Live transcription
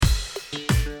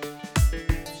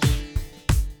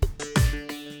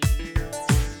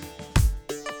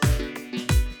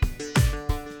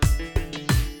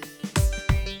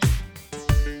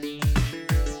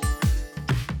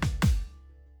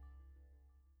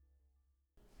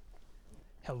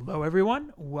Hello,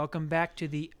 everyone. Welcome back to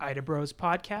the Ida Bros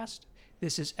podcast.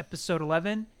 This is episode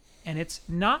 11, and it's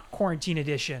not quarantine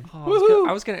edition. I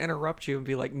was gonna interrupt you and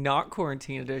be like, not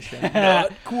quarantine edition.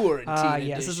 Not quarantine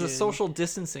yes. This is a social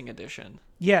distancing edition.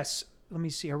 Yes. Let me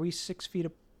see. Are we 6 feet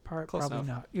apart? Close Probably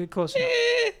enough. not. You're close enough.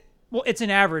 Well, it's an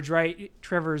average, right?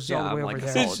 Trevor's all the way over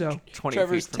there. solid So 20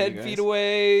 Trevor's feet from 10 you feet guys.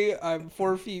 away. I'm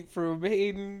 4 feet from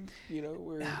Hayden. You know,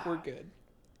 we're good.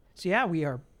 yeah, we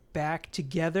are back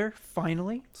together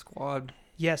finally. Squad.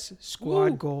 Yes,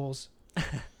 squad Woo. goals.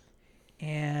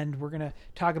 And we're going to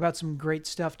talk about some great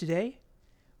stuff today.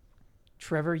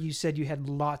 Trevor, you said you had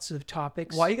lots of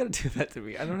topics. Why you gotta do that to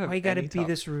me? I don't have. Why you gotta any be top-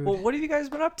 this rude? Well, what have you guys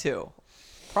been up to?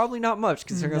 Probably not much,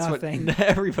 considering Nothing. that's what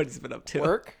everybody's been up to.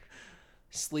 Work,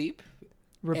 sleep,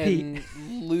 Repeat.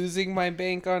 and losing my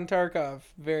bank on Tarkov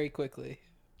very quickly.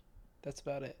 That's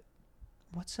about it.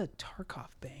 What's a Tarkov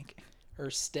bank? Or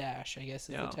stash, I guess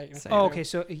is Yeah, the technical same. Oh, term. okay.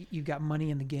 So you got money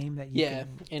in the game that you Yeah,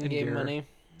 can... in-game gear. money.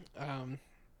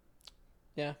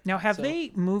 Yeah. Now, have So-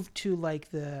 they moved to like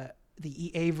the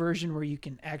EA version where you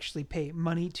can actually pay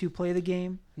money to play the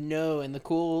game? No, and the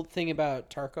cool thing about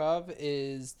Tarkov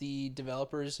is the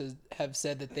developers have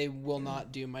said that they will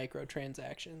not do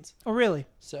microtransactions. Oh, really?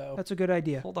 So That's a good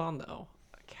idea. Hold on though.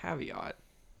 A caveat.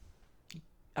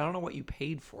 I don't know what you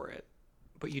paid for it,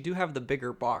 but you do have the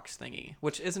bigger box thingy,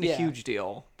 which isn't a Yeah. huge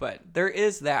deal, but there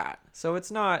is that. So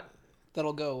it's not.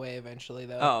 that'll go away eventually,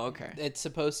 though. Oh, okay. It's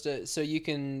supposed to, so you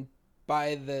can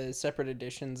buy the separate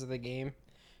editions of the game,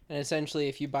 and essentially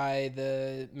if you buy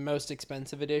the most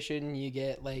expensive edition, you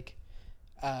get like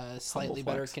a slightly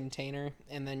better flex. container,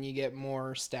 and then you get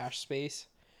more stash space,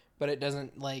 but it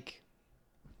doesn't like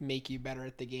make you better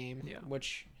at the game. Yeah.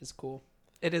 Which is cool.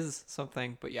 It is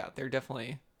something, but yeah, they're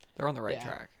on the right Yeah.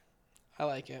 track. I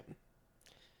like it.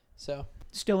 So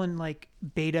Still in like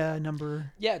beta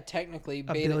number yeah, technically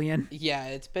a billion. Yeah,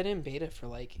 it's been in beta for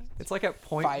like It's like at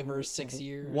point 5 or 6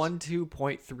 years.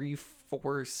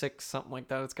 12.346 something like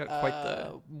that. It's got quite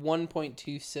the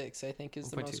 1.26 I think is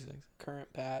the most 1.26.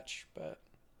 current patch, but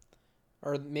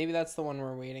or maybe that's the one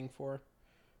we're waiting for.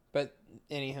 But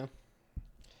anyhow,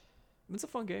 It's a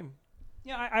fun game.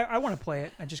 Yeah, I want to play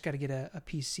it. I just got to get a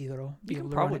PC that'll be You able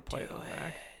can to run probably it. play it on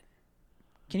Mac.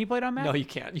 Can you play it on Mac? No, you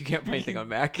can't. You can't play anything on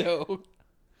Mac. no,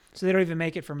 So they don't even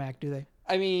make it for Mac, do they?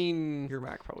 I mean Your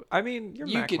Mac probably. I mean, your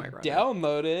you Mac could might run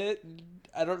download it.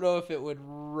 I don't know if it would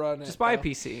run it. it. Just buy a though.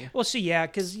 PC. Well, see, yeah,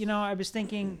 because I was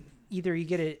thinking either you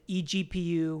get an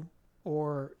eGPU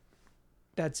or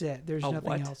that's it. There's A nothing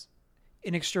what? else.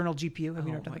 An external GPU. Have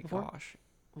you Oh never done my that before? gosh.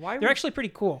 Why? They're would- actually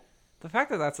pretty cool the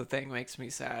fact that that's a thing makes me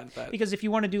sad. That because if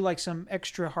you want to do like some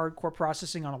extra hardcore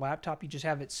processing on a laptop, you just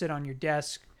have it sit on your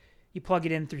desk. You plug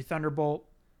it in through Thunderbolt,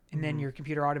 and then your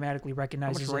computer automatically how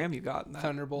recognizes much it. RAM you got in that?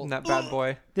 Thunderbolt. In that bad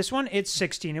boy. This one, it's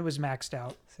 16. It was maxed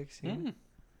out. 16.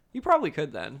 You probably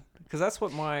could then, because that's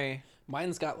what my.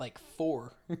 Mine's got like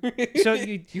 4. So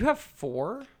you You have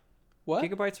 4 What?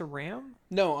 gigabytes of RAM.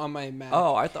 No, on my Mac.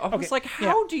 Oh, I thought I was Okay, like,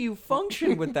 how do you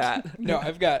function with that? No,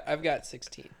 I've got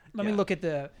 16. let me Yeah. look at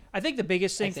the. I think the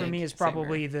biggest thing for think me is same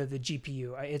probably the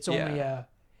GPU. It's only Yeah.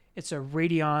 it's a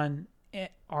Radeon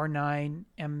R9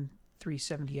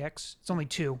 M370X. It's only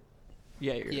 2.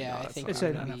 Yeah, you're Yeah, not, I think it's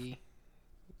I'm not gonna be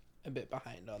a bit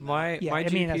behind on that. my Yeah, my I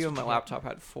mean, that's GPU what and my you get. laptop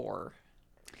had 4,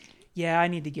 Yeah, I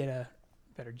need to get a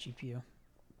better GPU.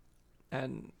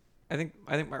 and I think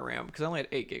my RAM, because I only had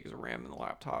 8 gigs of RAM in the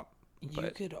laptop. You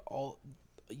But could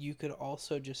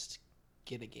also just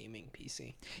get a gaming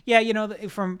PC. Yeah,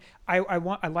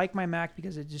 I like my Mac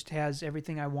because it just has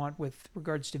everything I want with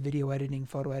regards to video editing,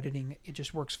 photo editing. It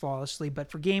just works flawlessly. But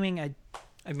for gaming, I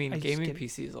mean, I just gaming get-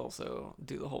 PCs also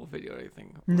do the whole video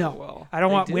editing no, really well. I don't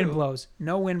They want do. wind blows.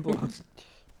 No wind blows.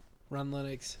 Run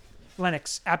Linux.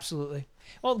 Linux, absolutely.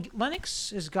 Well,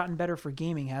 Linux has gotten better for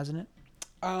gaming, hasn't it?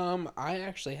 I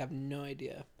actually have no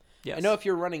idea. Yes. I know if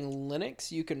you're running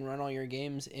Linux, you can run all your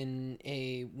games in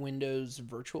a Windows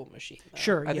virtual machine. though.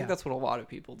 Sure. I yeah. think that's what a lot of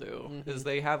people do, is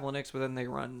they have Linux, but then they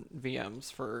run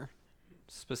VMs for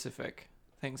specific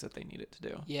things that they need it to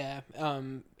do. Yeah.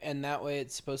 And that way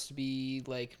it's supposed to be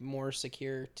like more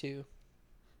secure too.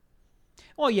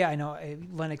 Well, yeah, I know.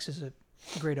 Linux is a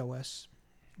great OS.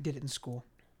 Did it in school.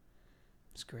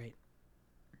 It's great.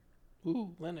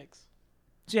 Ooh, Linux.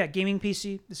 So yeah, gaming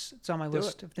PC. It's on my Do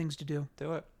list of things to do.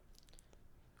 Do it.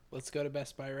 Let's go to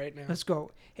Best Buy right now. Let's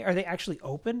go. Hey, are they actually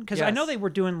open? Because I know Yes. they were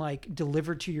doing like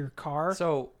delivered to your car.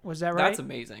 So Was that right? that's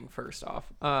amazing. First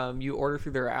off, you order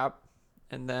through their app,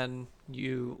 and then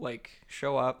you like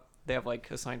show up. They have like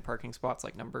assigned parking spots,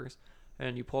 like numbers,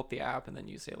 and you pull up the app, and then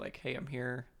you say like, "Hey, I'm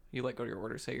here." You like go to your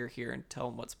order, say you're here, and tell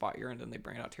them what spot you're in, and they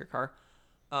bring it out to your car.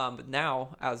 But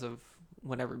now, as of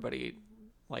when everybody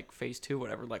like phase 2,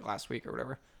 whatever, like last week or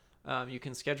whatever, you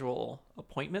can schedule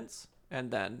appointments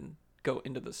and then go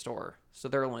into the store. So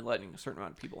they're only letting a certain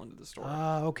amount of people into the store.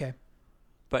 Okay.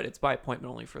 But it's by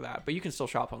appointment only for that. But you can still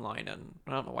shop online, and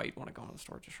I don't know why you'd want to go into the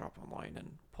store to shop online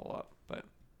and pull up. But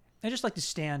I just like to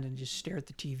stand and just stare at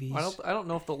the TVs. I don't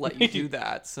know if they'll let you do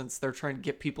that since they're trying to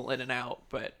get people in and out.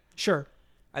 But Sure.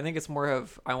 I think it's more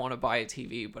of I want to buy a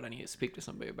TV, but I need to speak to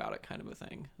somebody about it kind of a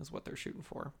thing is what they're shooting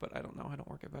for. But I don't know. I don't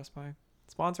work at Best Buy.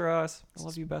 Sponsor us. I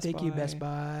love you, Best Buy. Thank you, Best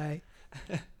Buy.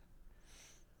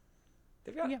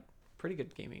 They've got Yeah. pretty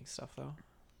good gaming stuff, though.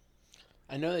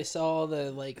 I know they sell all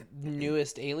the like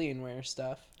newest Alienware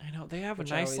stuff. I know. They have a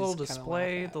Which I nice always little kinda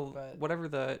display. laugh at, The but- whatever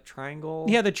the triangle.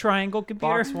 Yeah, the triangle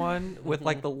computer. box one with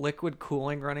like the liquid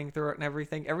cooling running through it and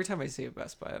everything. Every time I see a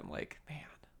Best Buy, I'm like, man.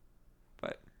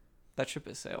 But that ship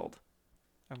has sailed.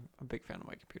 I'm a big fan of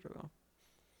my computer though.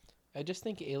 I just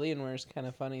think Alienware is kind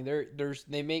of funny.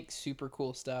 They make super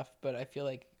cool stuff, but I feel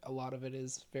like a lot of it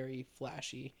is very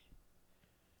flashy.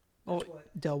 That's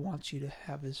what Dell wants you to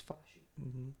have as flashy.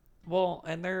 Mm-hmm. Well,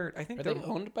 and I think Are they're they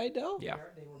owned by Dell? Yeah.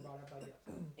 They were bought out by Dell.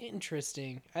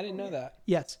 Interesting. I didn't know that.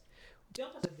 Yes.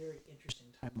 Dell has a very interesting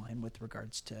timeline with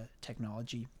regards to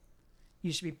technology.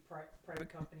 Used to be private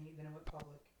company, then it went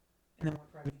public, and then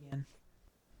went private again.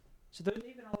 So they've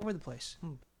been all over the place.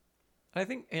 I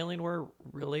think Alienware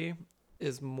really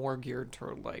is more geared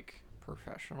toward like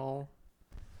professional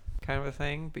kind of a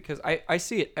thing because I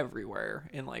see it everywhere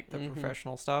in like the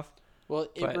professional stuff. Well,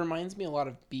 it But- reminds me a lot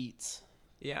of Beats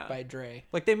Yeah. by Dre.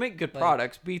 Like they make good Like-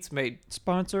 products. Beats made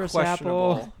Sponsor us,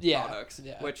 questionable Apple. Yeah, products,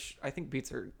 yeah. which I think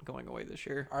Beats are going away this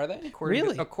year. Are they?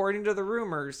 Really? According to the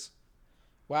rumors,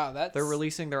 Wow, that's they're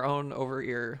releasing their own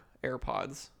over-ear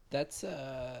AirPods. That's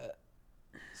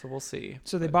So we'll see.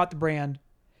 So they But bought the brand,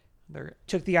 they're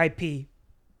took the IP,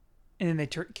 and then they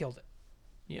killed it.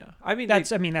 yeah. I mean, That's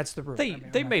the rumor. they I mean,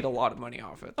 they I'm not- made a lot of money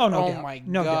off it. Oh no! oh doubt. my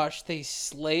No doubt. gosh, they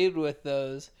slayed with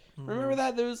those. Mm-hmm. Remember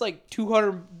that? There was like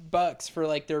 $200 for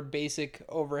like their basic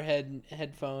overhead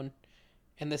headphone,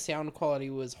 and the sound quality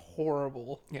was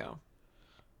horrible. Yeah.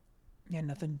 Yeah,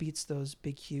 nothing beats those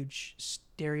big, huge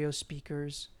stereo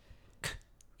speakers.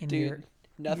 In Dude, your...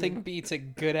 nothing beats a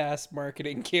good ass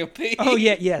marketing campaign. Oh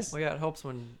yeah, yes. Well, yeah. It helps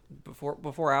when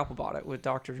before Apple bought it with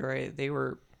Dr. Dre, they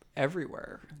were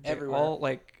everywhere. Everywhere.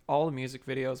 All the music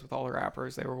videos with all the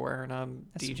rappers, they were wearing them.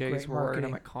 That's some DJs great were wearing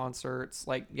them marketing. at concerts.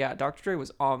 Like, yeah, Dr. Dre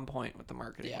was on point with the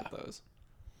marketing Yeah. with those.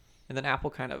 And then Apple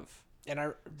kind of And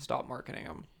it stopped marketing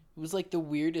them. was like the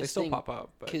weirdest They still thing. pop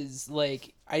up, but Because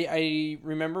like I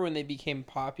remember when they became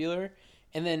popular,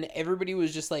 and then everybody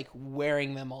was just like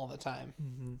wearing them all the time.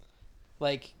 Mhm.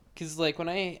 Like, because like when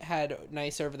I had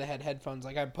nice over the head headphones,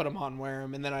 like I'd put them on, wear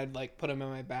them, and then I'd like put them in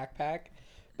my backpack.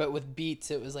 But with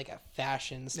Beats, it was like a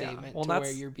fashion statement well, to wear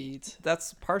that's- your Beats.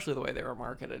 that's partially the way they were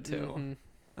marketed too. Mhm. And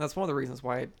that's one of the reasons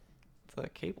why the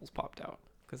cables popped out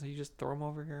because you just throw them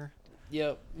over here.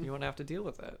 Yep. You wouldn't have to deal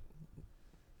with it.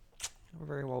 They were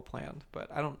very well planned,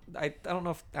 but I don't know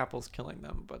if Apple's killing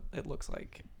them, but it looks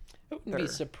like I wouldn't be They're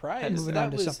surprised. Moving that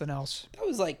on to was something else. that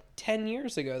was like 10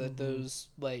 years ago that Mm-hmm. those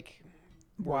like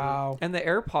Wow. and the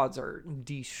AirPods are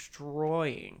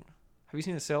destroying. Have you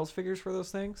seen the sales figures for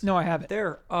those things? No, I haven't.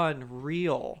 They're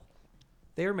unreal.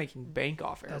 They are making bank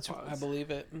off That's what AirPods. I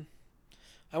believe it.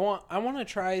 I want to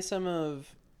try some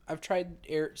of. I've tried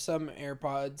some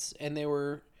AirPods and they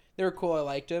were cool. I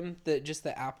liked them. Just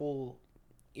the Apple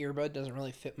earbud doesn't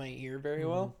really fit my ear very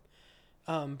well.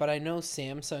 But I know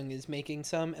Samsung is making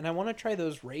some, and I want to try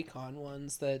those Raycon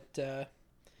ones that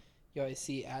you always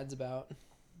see ads about.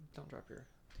 Don't drop your.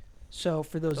 So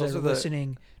for those Those that are are the-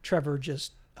 listening, Trevor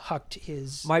just hucked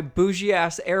his. My bougie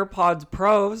ass AirPods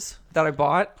Pros that I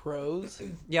bought. Pros.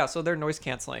 Yeah, so they're noise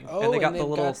canceling, Oh, and they got they've the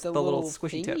little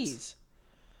squishy tips. thingies.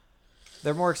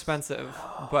 They're more expensive,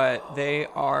 but they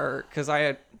are because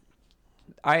I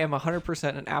am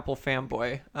 100% an Apple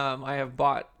fanboy. I have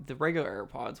bought the regular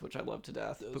AirPods, which I love to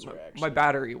death. Those but are my actually-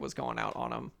 battery was going out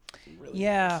on them. Really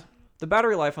Yeah, nice. The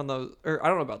battery life on those, or I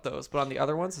don't know about those, but on the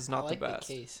other ones is not like the the best.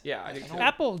 case. Yeah, I do too.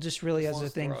 Apple just really has a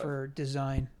Just thing throw it. for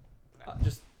design.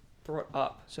 Just throw it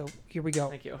up. So here we go.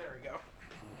 Thank you. There we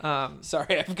go. Um,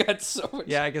 Sorry, I've got so much.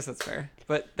 yeah, I guess that's fair,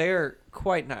 but they're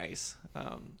quite nice.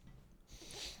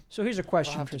 So here's a I'll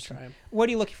question, have to Tristan. try 'em. What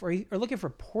are you looking for? Are you looking for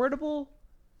portable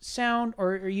sound,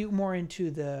 or are you more into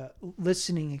the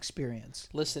listening experience?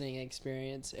 Listening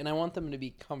experience, and I want them to be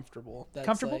comfortable. That's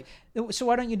Comfortable? So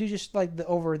why don't you do just like the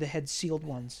over the head sealed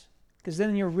ones? Because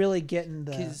then you're really getting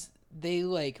the. Because they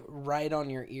like ride on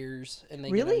your ears and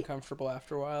they Really? get uncomfortable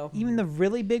after a while. Even the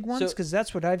really big ones, So- because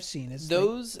that's what I've seen. Is like,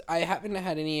 Those I haven't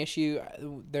had any issue.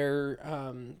 They're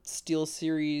Steel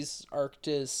Series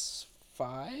Arctis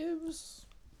 5s.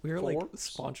 We're like Forks?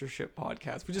 sponsorship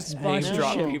podcast. We just Sponsorship.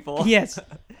 name drop people. yes,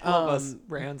 Love us, Um,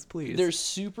 brands, please. They're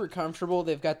super comfortable.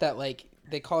 They've got that like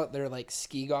they call it their like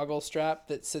ski goggle strap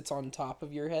that sits on top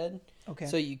of your head, okay,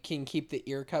 so you can keep the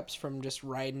ear cups from just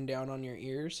riding down on your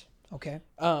ears. okay.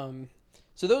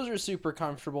 So those are super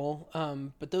comfortable.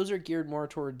 But those are geared more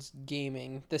towards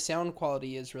gaming. The sound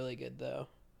quality is really good though.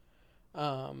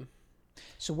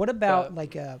 So what about but-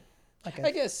 like a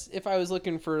I guess if I was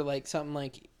looking for like something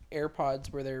like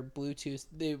AirPods where they're Bluetooth,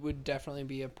 they would definitely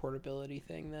be a portability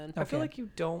thing then. I feel Okay. like you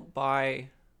don't buy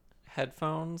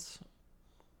headphones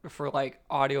for like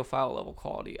audiophile level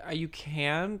quality. You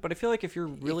can, but I feel like if you're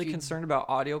really you- concerned about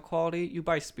audio quality, you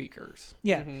buy speakers.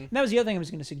 yeah? Mhm. And that was the other thing I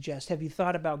was going to suggest. Have you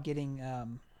thought about getting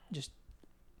just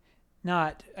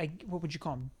not what would you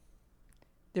call them?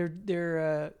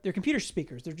 They're computer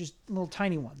speakers. They're just little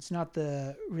tiny ones, not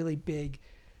the really big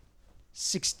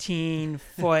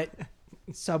 16-foot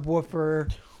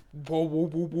subwoofer.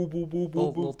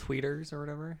 Little tweeters or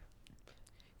whatever.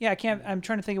 Yeah, I can't. I'm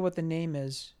trying to think of what the name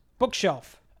is.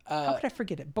 Bookshelf. How Uh, could I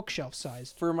forget it? Bookshelf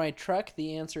size. for my truck,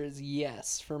 the answer is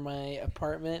yes. For my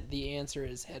apartment, the answer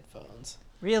is headphones.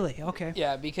 Really? Okay.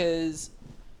 Yeah, because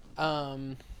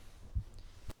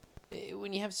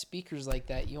when you have speakers like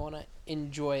that, you want to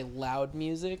enjoy loud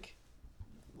music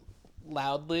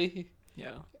loudly.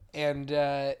 Yeah. And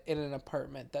in an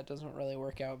apartment, that doesn't really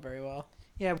work out very well.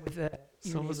 Yeah, with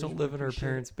Some of us don't live in our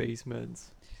parents'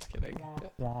 basements. Just kidding.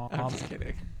 I'm just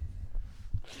kidding.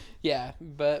 Yeah,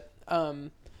 but I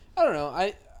don't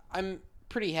know. I'm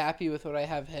pretty happy with what I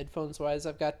have headphones wise.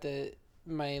 I've got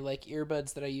my like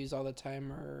earbuds that I use all the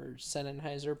time are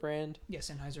Sennheiser brand Yeah,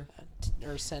 Sennheiser.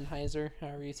 or Sennheiser,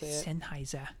 however you say it.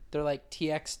 Sennheiser. They're like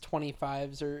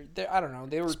TX25s or I don't know.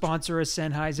 They were Sponsor us,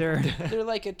 Sennheiser. they're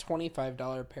like a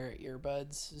 $25 pair of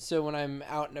earbuds. So when I'm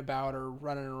out and about or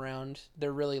running around,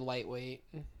 they're really lightweight.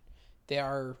 They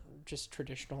are just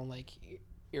traditional like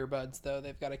earbuds though.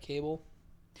 They've got a cable.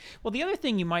 Well, the other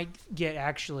thing you might get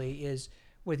actually is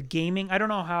with gaming. I don't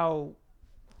know how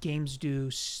games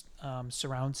do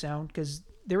surround sound because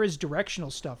there is directional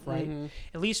stuff, right? Mhm.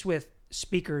 At least with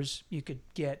speakers, you could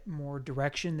get more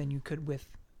direction than you could with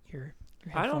your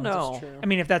I don't headphones. know. True. I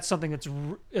mean, if that's something that's If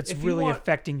you really want-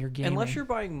 affecting your gaming. Unless you're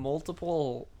buying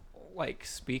multiple like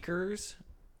speakers,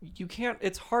 you can't.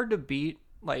 It's hard to beat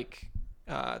like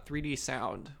 3D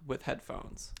sound with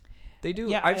headphones. They do.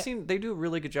 Yeah, I've seen they do a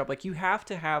really good job. Like you have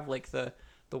to have like the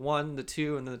one, the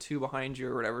two, and then the two behind you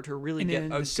or whatever to really and get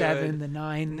then a the 7, good the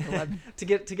 9, the 11. to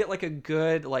get like a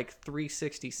good like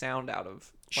 360 sound out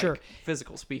of like, Sure.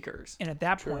 physical speakers. And at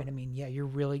that True. point, I mean, yeah, you're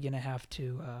really gonna have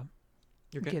to.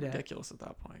 You're getting get a- ridiculous at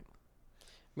that point.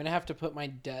 I'm gonna have to put my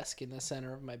desk in the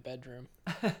center of my bedroom.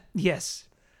 Yes.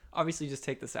 Obviously, just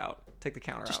take this out. Take the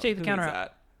counter out. Just take the Who counter needs out.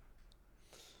 that?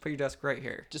 Put your desk right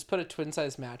here. Just put a twin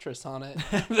size mattress on it.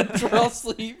 That's where I'll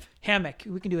sleep. Hammock.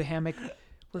 We can do a hammock.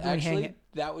 Literally hang Actually, it.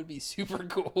 that would be super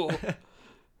cool.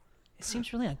 It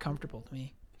seems really uncomfortable to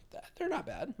me. They're not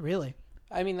bad. Really.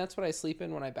 I mean, that's what I sleep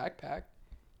in when I backpack.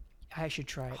 I should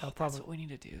try it. I'll That's probably what we need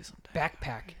to do sometime.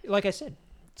 backpack. Like I said,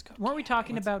 weren't we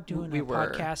talking Let's- about doing we a were.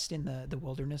 podcast in the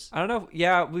wilderness? I don't know.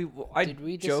 Yeah, I Did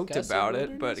we joked discuss a about it,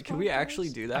 wilderness but can we actually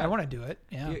podcast? do that? I want to do it.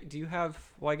 Yeah. Do you have?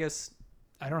 Well, I guess.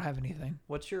 I don't have anything.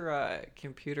 What's your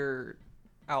computer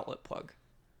outlet plug?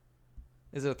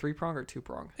 Is it a 3-prong or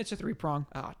 2-prong? It's a 3-prong.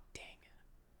 Oh dang!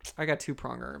 I got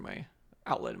 2-pronger in my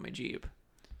outlet in my Jeep.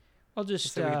 I'll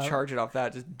just So we could charge it off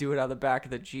that. Just do it out of the back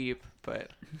of the Jeep. But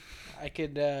I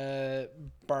could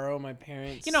borrow my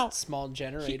parents' small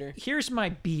generator. here's my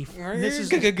beef. This is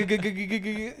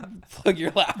Plug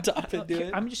your laptop into Okay,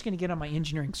 it. I'm just going to get on my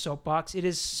engineering soapbox. It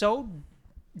is so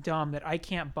dumb that I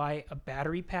can't buy a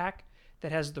battery pack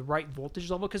that has the right voltage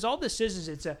level because all this is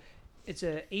it's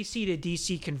a AC to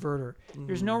DC converter.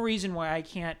 There's no reason why I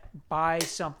can't buy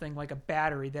something like a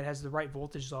battery that has the right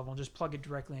voltage level and just plug it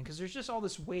directly in because there's just all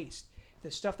this waste. The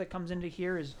stuff that comes into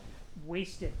here is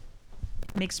wasted.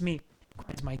 Makes me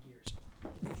grinds my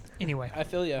gears. Anyway, I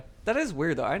feel ya. that is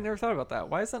weird though. I never thought about that.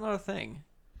 Why is that not a thing?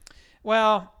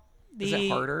 well, Is it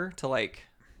harder to like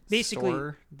basically-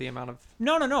 store the amount of?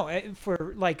 No.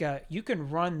 For like you can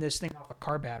run this thing off a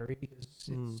car battery because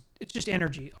it's just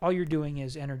energy. All you're doing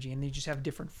is energy, and they just have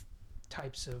different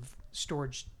types of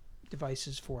storage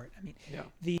devices for it. I mean, Yeah.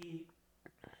 the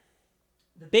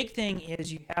big thing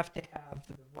is you have to have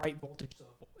the right voltage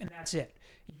level, and that's it.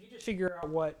 If you just figure out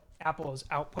what Apple is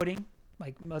outputting,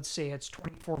 like let's say it's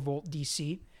 24 volt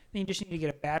DC, Then you just need to get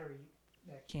a battery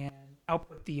that can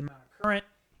output the amount of current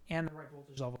and the right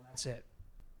voltage level, and that's it.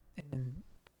 And then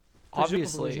presumably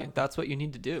Obviously, there's that's what you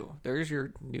need to do. There's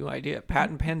your new idea.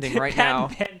 Patent pending no- right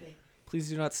patent now. pending. Please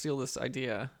do not steal this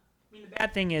idea. I mean, the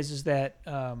bad thing is that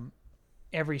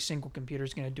every single computer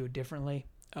is going to do it differently.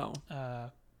 Oh,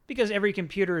 Because every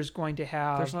computer is going to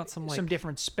have There's not some, like-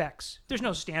 different specs. There's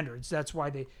no standards. That's why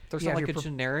there's you not have like a your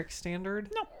generic standard?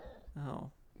 No. Oh.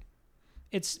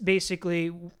 it's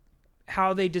basically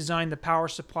how they design the power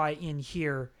supply in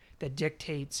here that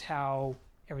dictates how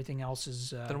everything else is.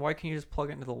 Then why can't you just plug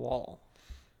it into the wall?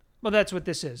 Well, that's what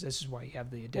this is. This is why you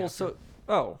have the adapter.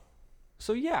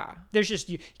 So yeah. There's just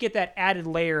you get that added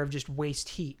layer of just waste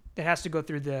heat that has to go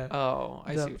through the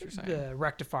I see what you're saying. the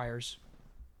rectifiers.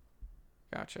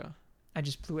 Gotcha. I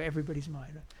just blew everybody's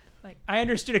mind. Like I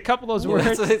understood a couple of those Well,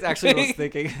 words. that's actually what I was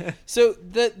thinking. So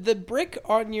the brick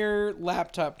on your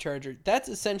laptop charger, that's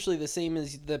essentially the same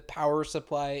as the power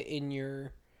supply in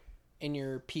your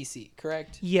PC,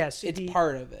 correct? Yes, It's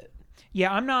part of it.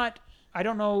 Yeah, I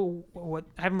don't know what.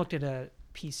 I haven't looked at a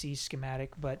PC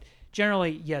schematic, but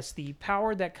generally, yes, the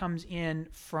power that comes in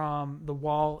from the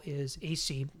wall is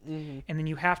AC, and then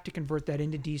you have to convert that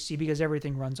into DC because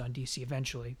everything runs on DC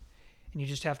eventually, and you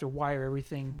just have to wire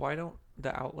everything. Why don't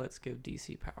the outlets give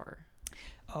DC power?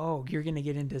 Oh, you're gonna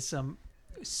get into some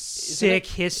sick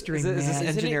history, Is this man. Isn't it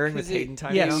engineering with 'cause it- Hayden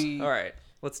time Yes. now? All right,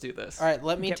 let's do this. All right,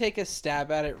 let me Yep. take a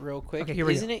stab at it real quick. Okay, here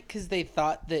we go. Isn't it because they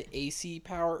thought that AC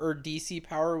power or DC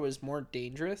power was more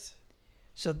dangerous?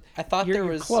 So I thought you're, there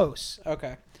you're was close.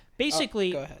 Okay.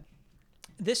 Basically, Go ahead.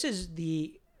 this is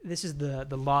the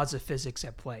laws of physics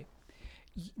at play.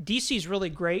 DC is really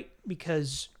great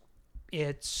because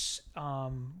it's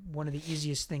one of the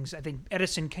easiest things. I think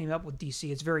Edison came up with DC.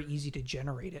 It's very easy to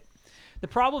generate it. The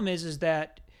problem is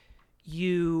that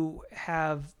you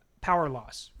have power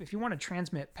loss. If you want to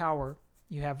transmit power,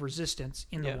 you have resistance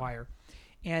in the Yeah. wire.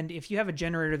 And if you have a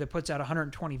generator that puts out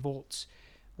 120 volts,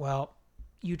 well,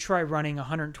 you try running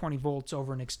 120 volts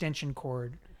over an extension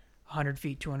cord 100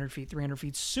 feet, 200 feet, 300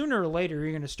 feet. Sooner or later,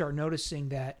 you're going to start noticing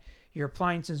that your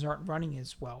appliances aren't running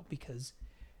as well because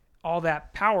all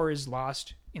that power is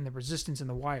lost in the resistance in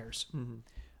the wires.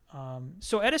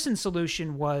 So Edison's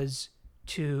solution was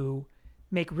to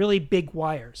make really big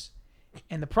wires.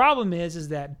 And the problem is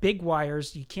that big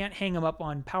wires, you can't hang them up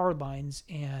on power lines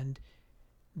and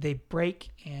they break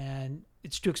and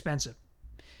it's too expensive.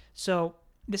 So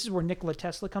this is where Nikola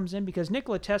Tesla comes in because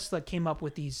Nikola Tesla came up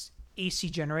with these AC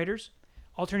generators.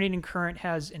 Alternating current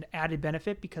has an added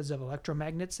benefit because of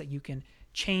electromagnets that you can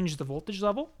change the voltage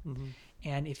level.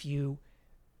 And if you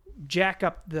jack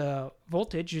up the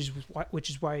voltage, which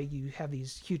is why you have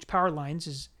these huge power lines,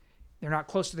 is they're not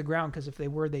close to the ground because if they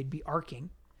were, they'd be arcing.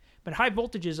 But high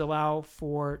voltages allow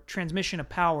for transmission of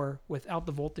power without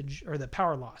the voltage or the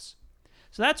power loss.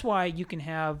 So that's why you can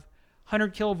have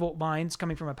 100 kilovolt lines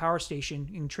coming from a power station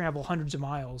and travel hundreds of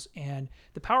miles, and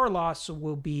the power loss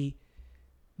will be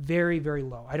very, very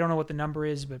low. I don't know what the number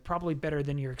is, but probably better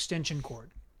than your extension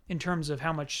cord in terms of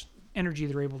how much energy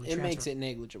they're able to transfer. It makes it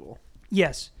negligible.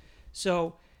 Yes.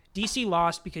 So DC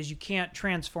lost because you can't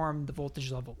transform the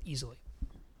voltage level easily.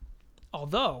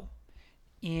 Although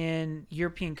in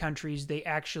European countries, they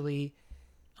actually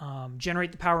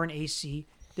generate the power in AC.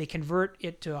 They convert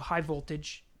it to a high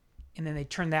voltage, and then they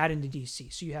turn that into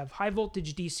DC. So you have high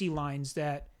voltage DC lines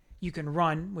that you can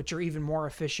run, which are even more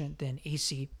efficient than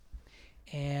AC.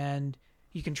 And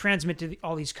you can transmit to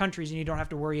all these countries, and you don't have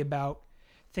to worry about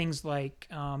things like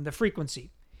the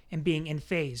frequency and being in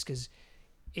phase, because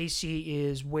AC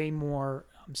is way more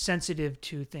sensitive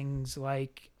to things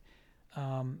like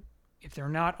if they're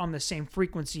not on the same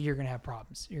frequency, you're going to have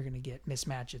problems. You're going to get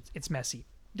mismatch. It's messy.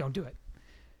 Don't do it.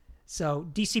 So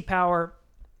DC power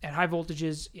at high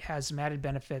voltages has some added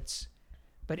benefits,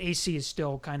 but AC is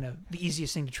still kind of the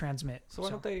easiest thing to transmit. So why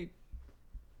don't they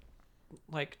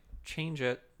like change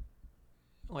it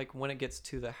like when it gets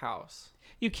to the house?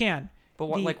 You can. But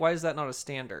why is that not a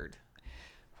standard?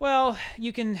 Well,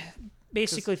 you can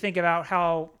basically think about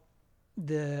how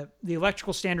the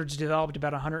electrical standards developed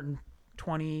about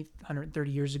 120,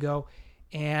 130 years ago,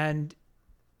 and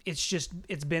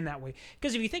it's been that way.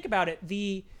 Because if you think about it,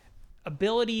 the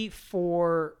ability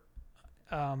for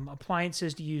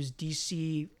appliances to use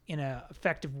DC in an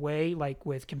effective way, like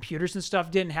with computers and stuff,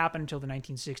 didn't happen until the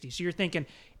 1960s. So you're thinking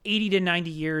 80 to 90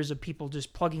 years of people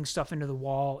just plugging stuff into the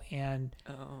wall and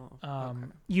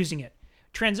using it.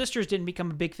 Transistors didn't become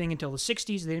a big thing until the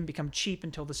 60s. They didn't become cheap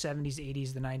until the 70s,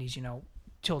 80s, the 90s,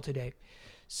 till today.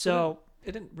 So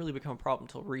it didn't really become a problem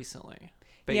until recently,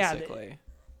 Yeah, basically.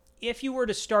 if you were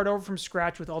to start over from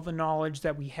scratch with all the knowledge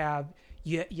that we have,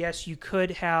 yes, you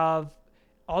could have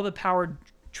all the power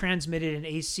transmitted in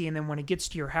AC, and then when it gets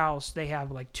to your house, they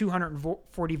have like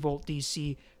 240 volt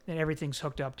DC that everything's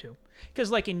hooked up to.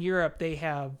 Because like in Europe, they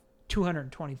have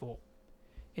 220 volt.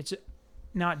 It's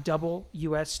not double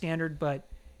U.S. standard, but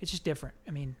it's just different.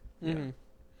 I mean, Mhm.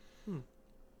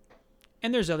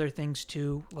 and there's other things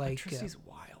too, like Electricity's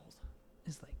wild.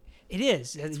 it's like it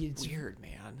is. It's weird,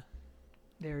 man.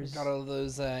 There's Got all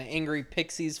those angry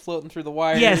pixies floating through the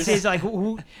wires. yes, it's like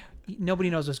nobody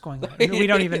knows what's going on. We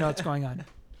don't even know what's going on.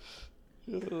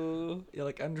 Yeah,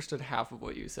 like I understood half of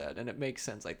what you said, and it makes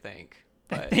sense, I think.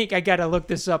 I But think I gotta look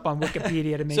this up on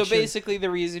Wikipedia to make So sure. basically, the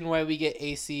reason why we get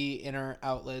AC in our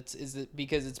outlets is that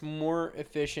because it's more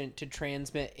efficient to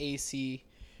transmit AC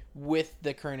with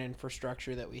the current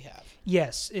infrastructure that we have.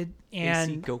 Yes, AC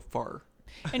and go far.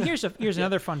 and here's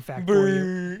another fun fact for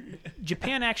you.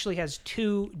 Japan actually has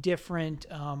two different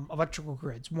electrical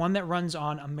grids. One that runs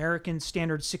on American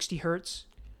standard 60 hertz.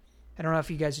 I don't know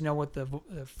if you guys know what the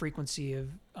frequency of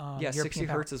Yeah, European 60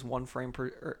 power- hertz is 1 frame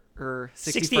per or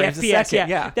 60, 60 frames FPS. a second.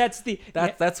 Yeah, that's the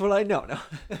That's what I know.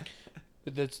 No.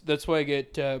 That's why I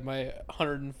get my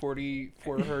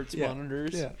 144 hertz Yeah.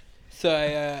 monitors. Yeah. So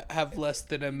I have less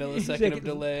than a millisecond of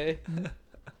delay.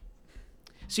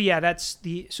 So yeah, that's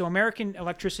the so American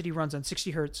electricity runs on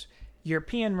 60 hertz,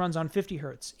 European runs on 50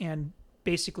 hertz, and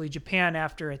basically Japan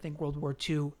after I think World War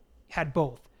II had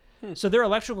both. So their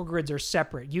electrical grids are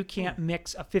separate. You can't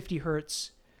mix a 50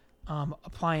 hertz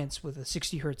appliance with a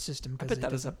 60 hertz system. I bet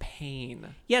that is a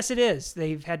pain. Yes, it is.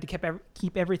 They've had to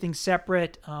keep everything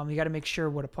separate. You got to make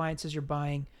sure what appliances you're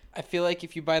buying. I feel like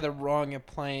if you buy the wrong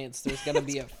appliance, there's gonna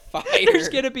be a fire. There's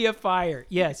gonna be a fire.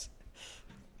 Yes,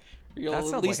 You'll That at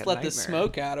sounds least like a let the nightmare.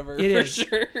 smoke out of her It for is.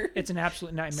 sure. it's an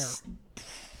absolute nightmare.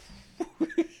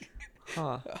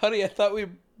 Huh. Honey, I thought we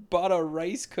bought a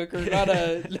rice cooker, not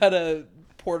a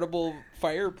portable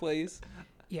fireplace.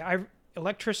 Yeah,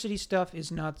 electricity stuff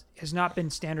has not been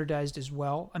standardized as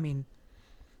well. I mean,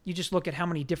 you just look at how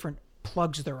many different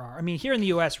plugs there are. I mean, here in the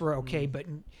U.S. we're okay, but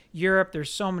in Europe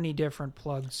there's so many different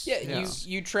plugs. Yeah, Yeah.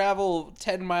 you travel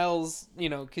 10 miles,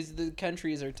 because the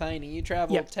countries are tiny. You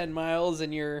travel Yep. 10 miles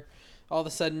and you're all of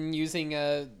a sudden using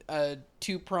a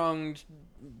two-pronged,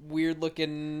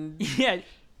 weird-looking yeah,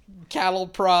 cattle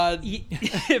prod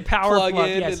power plug plug.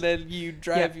 in, Yes. and then you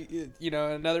drive,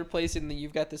 another place, and then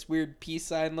you've got this weird peace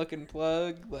sign looking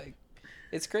plug. Like,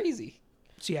 it's crazy.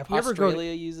 So yeah, if we ever go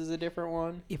Australia uses a different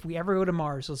one. to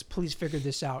Mars, let's please figure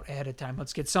this out ahead of time.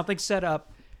 Let's get something set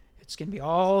up. It's gonna be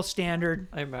all standard.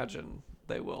 I imagine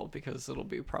they will because it'll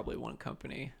be probably one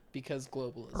company Because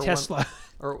globalism. Or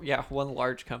Tesla. one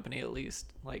large company at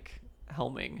least, like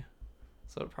helming.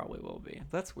 So it probably will be.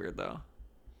 That's weird though.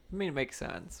 I mean, it makes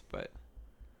sense, but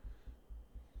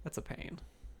that's a pain.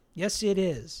 Yes, it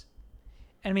is.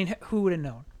 I mean, who would have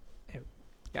known?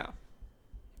 Yeah.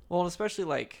 Well, and especially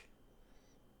like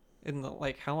in the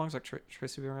how long has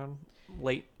electricity been around?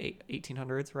 Late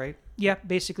 1800s, right? Yeah,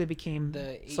 basically became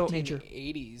The so major.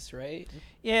 1880s, right?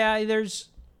 Yeah,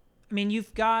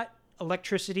 you've got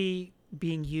electricity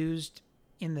being used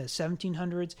in the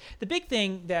 1700s. The big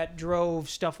thing that drove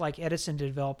stuff like Edison to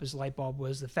develop his light bulb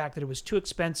was the fact that it was too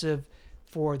expensive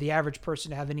for the average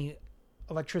person to have any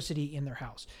electricity in their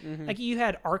house. Mm-hmm. Like you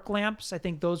had arc lamps, I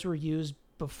think those were used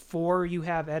before you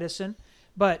have Edison,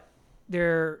 but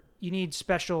you need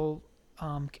special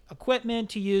equipment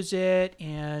to use it,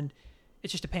 and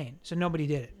it's just a pain. So nobody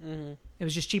did it. Mm-hmm. It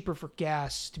was just cheaper for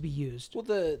gas to be used. Well,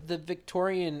 the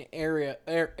Victorian era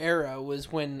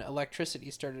was when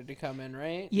electricity started to come in,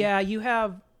 right? Yeah, you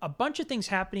have a bunch of things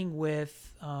happening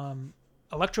with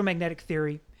electromagnetic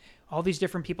theory. All these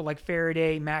different people like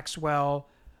Faraday, Maxwell.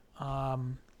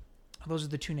 Those are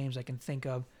the two names I can think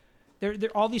of.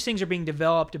 All these things are being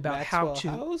developed about how to.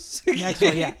 House?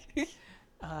 Maxwell, yeah.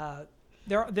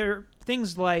 There are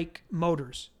things like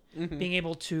motors, Mhm. being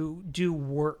able to do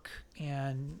work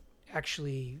and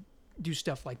actually do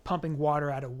stuff like pumping water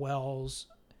out of wells.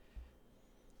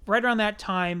 Right around that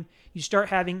time, you start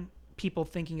having people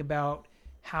thinking about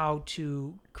how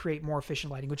to create more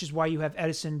efficient lighting, which is why you have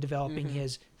Edison developing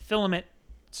his filament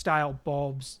style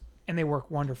bulbs, and they work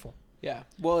wonderful. Yeah.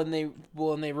 Well, and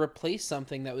they replaced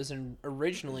something that was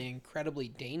originally incredibly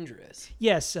dangerous.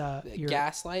 Yes, your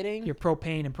Gas lighting. your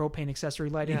propane and propane accessory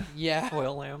lighting. Yeah.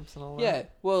 Oil lamps and all that. Yeah.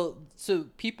 Well, so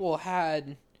people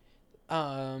had.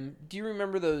 Do you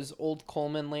remember those old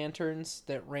Coleman lanterns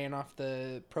that ran off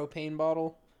the propane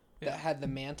bottle Yeah. that had the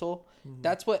mantle? Mhm.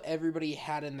 That's what everybody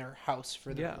had in their house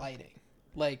for their Yeah. lighting.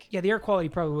 Like, Yeah, the air quality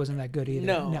probably wasn't that good either.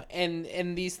 no.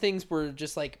 And these things were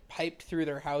just like piped through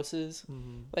their houses.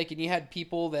 Like, and you had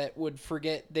people that would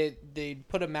forget that they'd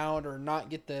put them out or not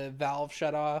get the valve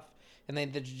shut off, and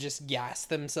they'd just gas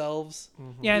themselves.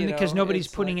 Yeah, and You because know, nobody's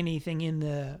it's putting like- anything in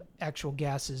the actual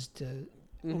gases to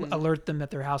Mhm. alert them that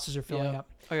their houses are filling Yep. up.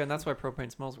 Oh yeah, and that's why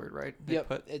propane smells weird, right? They Yep,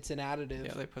 put it's an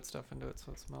additive. they put stuff into it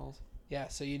so it smells. Yeah,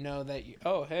 so you know that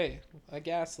oh, hey, a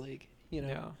gas leak. You know,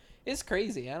 Yeah. it's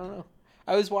crazy. I don't know.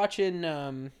 I was watching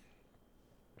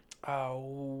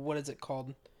what is it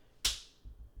called?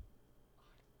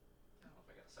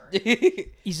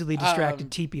 Easily distracted Um,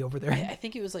 TP over there. I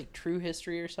think it was like True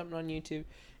History or something on YouTube,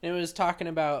 and it was talking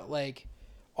about like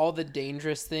all the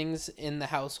dangerous things in the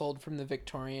household from the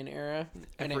Victorian era.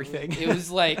 And Everything. It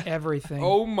was like, Everything.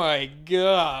 oh my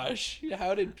gosh,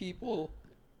 how did people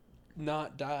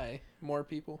not die? More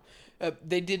people.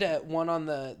 They did one on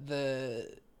the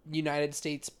United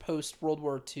States post World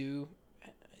War II.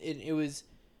 It was,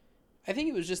 I think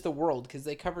it was just the world, because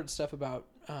they covered stuff about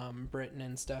Britain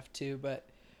and stuff too, but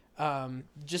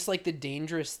just like the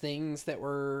dangerous things that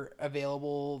were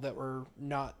available that were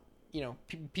not,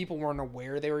 people weren't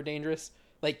aware they were dangerous,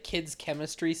 like kids'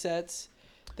 chemistry sets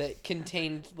that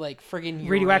contained like friggin'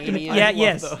 Radioactive. uranium. Yeah, love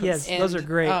yes, those. yes. And, Those are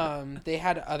great. They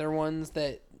had other ones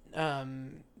that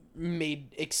made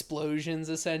explosions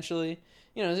essentially.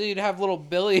 So you'd have little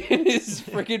Billy in his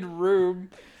freaking room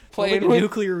playing Like a with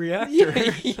nuclear reactor.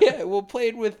 yeah, well,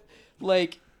 played with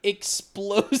like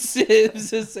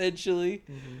explosives essentially,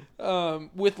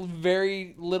 with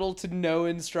very little to no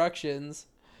instructions,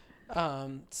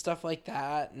 stuff like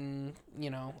that, and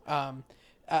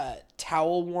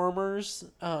towel warmers,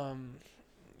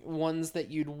 ones that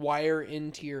you'd wire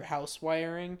into your house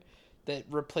wiring that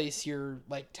replace your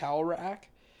like towel rack.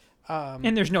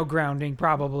 And there's no grounding,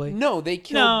 probably. No, they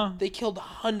No. killed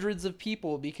hundreds of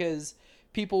people because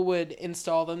people would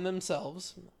install them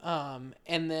themselves, and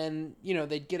then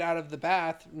they'd get out of the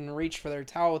bath and reach for their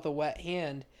towel with a wet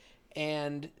hand,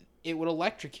 and it would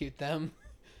electrocute them.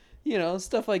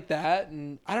 Stuff like that.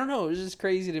 And I don't know, it was just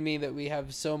crazy to me that we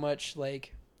have so much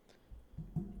like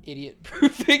idiot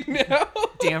proofing now.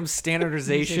 Damn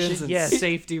standardizations and Yes.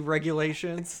 safety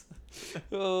regulations.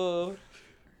 Oh,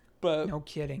 but No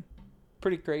kidding.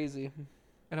 pretty crazy.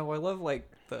 I know. I love like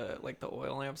the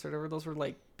oil lamps or whatever. Those were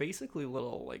like basically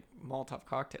little like Molotov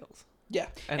cocktails. Yeah.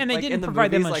 And they like, didn't in the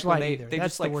provide that movies, much like, when light they, either. They That's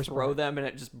just the like worst throw part. them and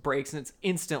it just breaks and it's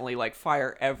instantly like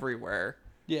fire everywhere.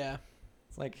 Yeah.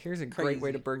 It's like, here's a great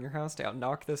way Crazy. to burn your house down.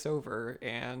 Knock this over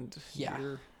and Yeah.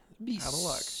 you're It'd be out of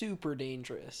luck. super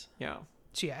dangerous. Yeah.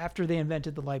 So yeah, after they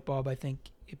invented the light bulb, I think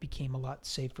it became a lot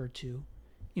safer to,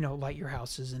 light your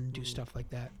houses and do stuff like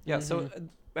that. Yeah. So,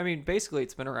 I mean, basically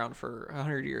it's been around for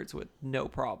 100 years with no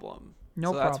problem.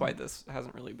 No so that's why problem. this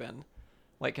hasn't really been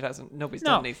like nobody's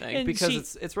No, done anything and because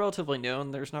see- it's relatively new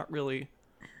and there's not really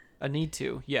a need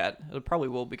to yet. It probably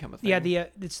will become a thing. Yeah,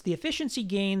 the efficiency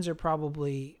gains are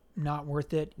probably not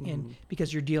worth it, and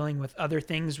because you're dealing with other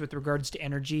things with regards to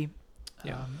energy.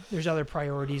 Yeah. There's other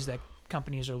priorities that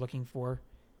companies are looking for,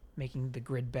 making the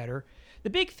grid better. The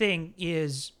big thing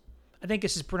is, I think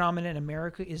this is predominant in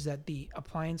America, is that the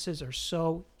appliances are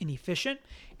so inefficient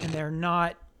and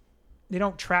they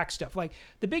don't track stuff. Like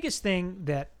the biggest thing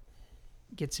that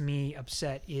gets me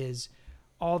upset is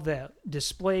all the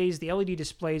displays, the LED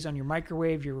displays on your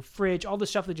microwave, your fridge, all the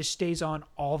stuff that just stays on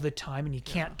all the time and you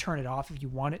can't turn it off if you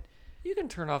want it. You can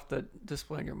turn off the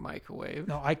display on your microwave.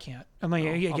 No, I can't. I mean,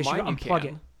 I On guess you mine can unplug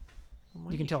it. On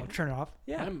mine You can tell it, turn it off.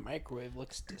 Yeah. My microwave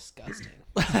looks disgusting.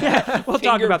 We'll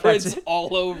talk about that Fingerprints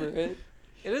all over it.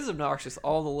 It is obnoxious.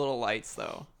 All the little lights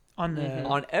though on the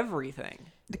on everything.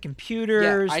 the Yeah,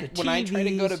 computers, the TVs. when I try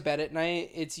to go to bed at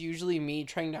night, it's usually me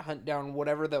trying to hunt down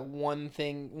whatever that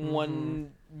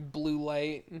one blue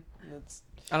light. That's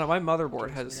I don't know. My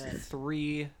motherboard Drives me has nuts.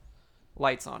 3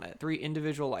 lights on it, 3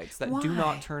 individual lights that do Why?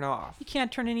 not turn off. You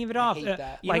can't turn any of it I off. hate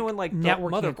that. Even when, like, the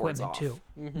networking motherboard's equipment off. too.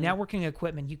 Networking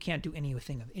equipment, you can't do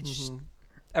anything of it. It's just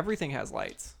Everything has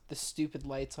lights. the stupid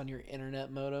lights on your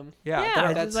internet modem. Yeah, Yeah, they're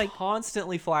it's that's like-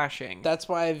 constantly flashing. That's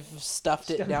why I've stuffed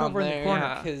it Stuff down over in the there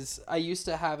corner. because I used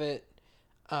to have it.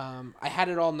 I had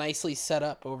it all nicely set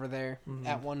up over there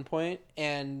at one point,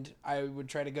 and I would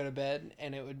try to go to bed,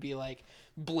 and it would be like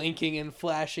blinking and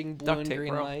flashing blue Duct and tape,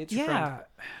 green bro. lights. yeah,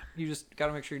 You just got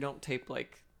to make sure you don't tape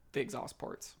like the exhaust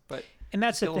ports, but and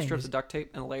that's the still thing. strips is of duct tape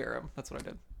and layer them. That's what I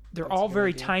did. They're That's a all good very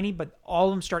idea. tiny, but all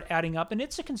of them start adding up, and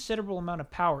it's a considerable amount of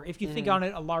power if you think Mm-hmm. on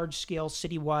it a large scale,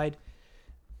 citywide.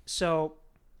 So,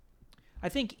 I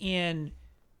think in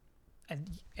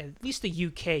at least the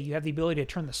UK, you have the ability to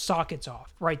turn the sockets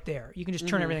off right there. You can just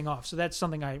turn everything off. So that's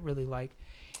something I really like.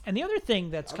 And the other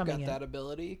thing that's I've coming got in, that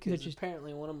ability because just-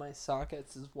 apparently one of my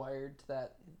sockets is wired to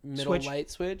that middle Switch? light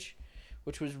switch,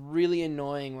 which was really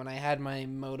annoying when I had my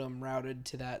modem routed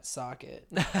to that socket.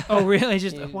 oh really?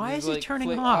 Just It why was is he like turning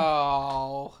flick- off?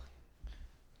 Oh,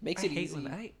 makes I it hate easy. when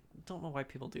I don't know why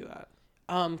people do that.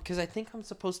 Because I think I'm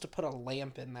supposed to put a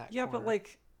lamp in that. Yeah, but corner.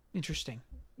 like Interesting.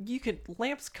 you could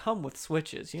lamps come with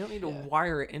switches. You don't need to Yeah.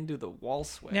 wire it into the wall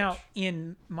switch. Now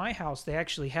in my house, they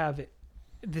actually have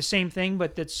the same thing,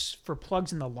 but that's for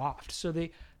plugs in the loft. So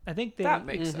I think they that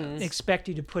makes Mhm. sense. expect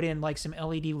you to put in like some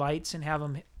LED lights and have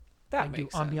them That like do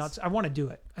makes ambiance. sense. I want to do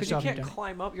it. I Because still you can't haven't done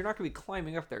climb up. You're not going to be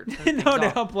climbing up there. to it. turn no, things no,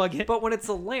 off. I'll plug it But when it's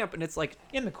a lamp and it's like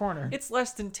in the corner. it's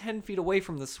less than 10 feet away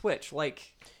from the switch,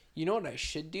 like you know what I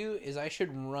should do is I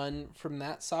should run from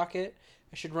that socket.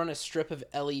 I should run a strip of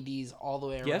LEDs all the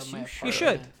way around Yes, my you apartment. You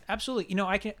should absolutely. You know,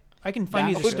 I can find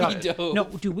you That the would stuff. be dope. No,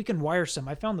 dude, we can wire some.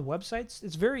 I found the websites.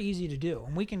 It's very easy to do,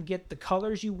 and we can get the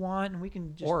colors you want, and we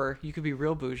can just. or you could be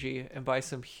real bougie and buy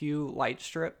some Hue light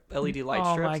strip, LED light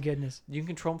oh strips. my goodness, You can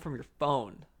control them from your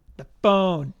phone. the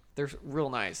phone. They're real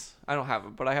nice. I don't have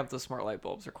them, but I have the smart light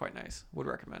bulbs. They're quite nice. Would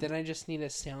recommend. Then I just need a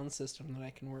sound system that I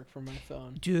can work from my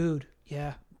phone. Dude,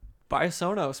 yeah. Buy a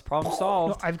Sonos. Problem No,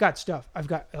 solved. I've got stuff.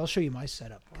 I'll show you my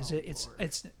setup because Oh, it's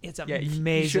Yeah, amazing.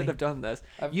 you should have done this.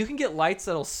 I've- You can get lights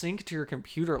that'll sync to your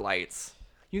computer lights.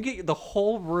 You can get the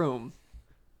whole room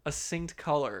a synced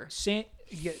color. You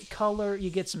get color. You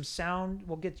get some sound.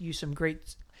 We'll get you some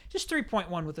great. Just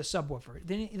 3.1 with a subwoofer.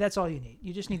 Then that's all you need.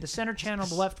 You just need the center channel,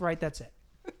 the left, right. That's it.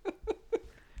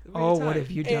 Oh, what have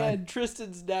you done? And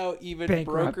Tristan's now even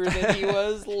Bankrupt. broker than he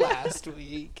was last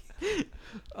week.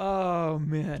 Oh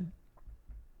man.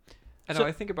 I know. So-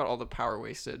 I think about all the power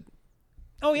wasted.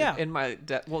 Oh yeah. In my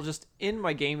just in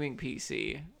my gaming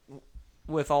PC,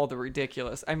 with all the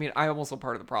ridiculous. I mean, I almost a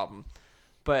part of the problem,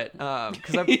 but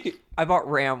because I bought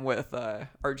RAM with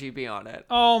RGB on it.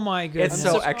 Oh my goodness. It's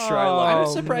so extra, I love I'm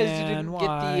it. surprised you man, didn't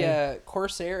why? get the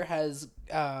Corsair has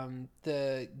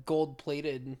the gold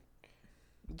plated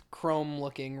chrome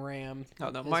looking RAM. No,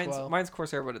 no, as mine's well. mine's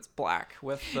Corsair, but it's black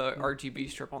with the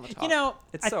RGB strip on the top. You know,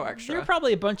 it's so extra. There are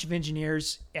probably a bunch of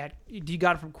engineers at. You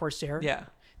got it from Corsair. Yeah,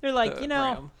 They're like, the you know,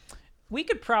 RAM. we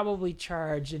could probably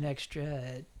charge an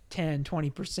extra 10,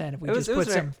 20% if we It was- just it was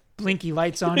put an some blinky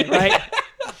lights on it, right?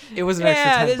 It was an Yeah,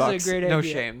 extra 10 this is a bucks. great no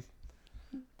idea. shame.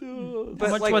 How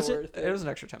much was it? Worth It was an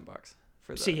extra 10 bucks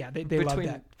for the. See, yeah, they love between,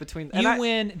 that. Between You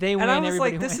win, they win, and I was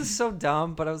everybody like, this wins. is so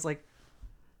dumb, but I was like,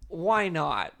 why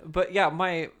not? But yeah,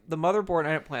 the motherboard,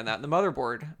 I didn't plan that. The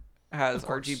motherboard has Of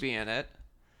course. RGB in it.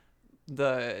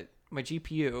 My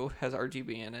GPU has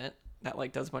RGB in it. That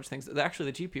like does a bunch of things.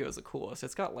 Actually, the GPU is the coolest.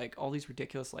 It's got like all these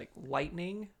ridiculous like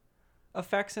lightning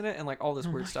effects in it and like all this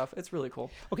weird stuff. It's really cool.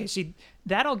 Okay, see,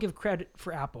 that I'll give credit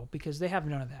for Apple because they have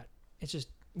none of that. It's just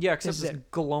Yeah, except This is this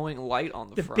glowing light on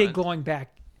the the front big glowing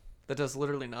back. that does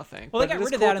literally nothing. Well, they But got it is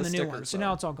rid of cool that with in the new one, stickers, so though.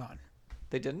 now it's all gone.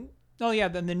 They didn't. Oh yeah,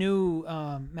 then the new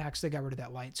Macs they got rid of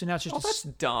that light, so now it's just Oh, that's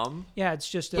dumb. yeah, it's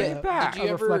just Bring it back.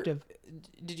 a reflective.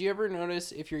 Did you ever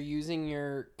notice if you're using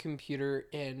your computer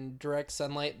in direct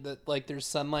sunlight that like there's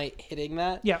sunlight hitting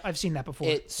that? Yeah, I've seen that before.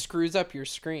 It screws up your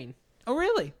screen. Oh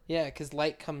really? Yeah, because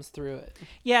light comes through it.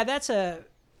 Yeah, that's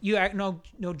no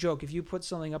joke. If you put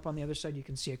something up on the other side, you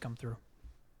can see it come through.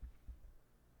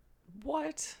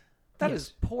 What? That is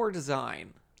Yes. poor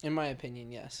design. In my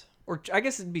opinion, yes. Or I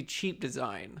guess it'd be cheap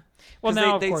design. Well, 'Cause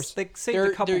now they, of course, they saved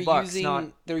a couple bucks.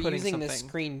 Not they're putting using the something-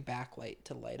 screen backlight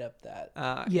to light up that.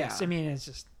 yes. yeah. I mean, it's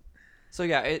just So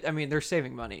yeah, I mean they're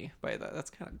saving money by that. That's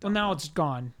kind of well dumb. now it's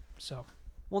gone, so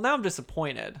Well, now I'm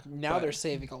disappointed. Now but- they're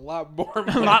saving a lot more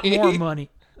money. a lot more money.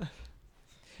 They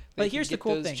But can here's the get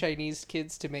cool those thing. Chinese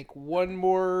kids to make one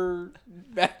more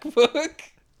MacBook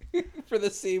for the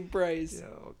same price.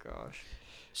 Oh gosh.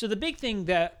 So the big thing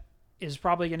that is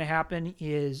probably going to happen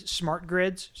is smart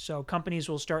grids. So companies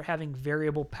will start having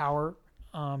variable power,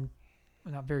 well,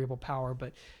 not variable power,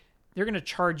 but they're going to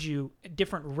charge you at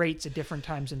different rates at different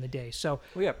times in the day. So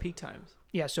Well, yeah, peak times.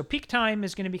 yeah, so peak time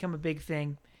is going to become a big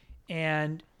thing,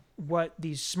 and what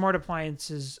these smart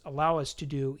appliances allow us to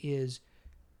do is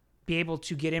be able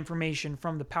to get information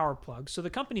from the power plug. So the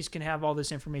companies can have all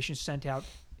this information sent out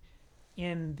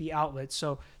in the outlet.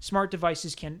 So smart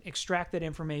devices can extract that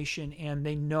information and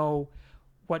they know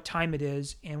what time it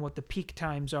is and what the peak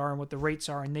times are and what the rates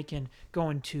are, and they can go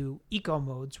into eco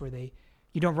modes where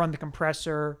you don't run the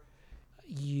compressor,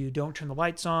 you don't turn the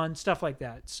lights on, stuff like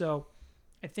that. So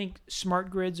I think smart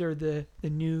grids are the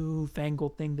new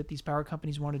fangled thing that these power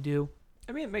companies want to do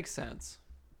I mean, it makes sense.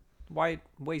 Why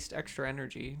waste extra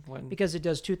energy when? because it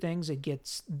does two things. It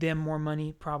gets them more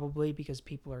money probably because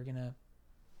people are going to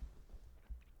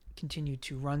continue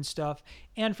to run stuff.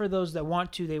 And for those that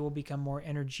want to, they will become more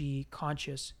energy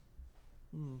conscious.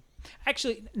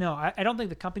 Actually, no, I don't think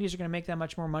the companies are going to make that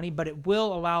much more money, but it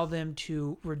will allow them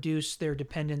to reduce their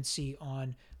dependency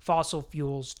on fossil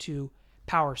fuels to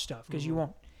power stuff, because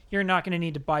you're not going to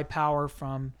need to buy power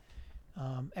from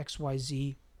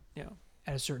XYZ Yeah.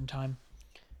 at a certain time.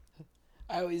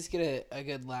 I always get a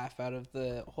good laugh out of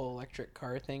the whole electric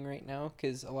car thing right now,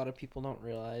 because a lot of people don't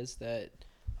realize that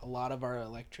a lot of our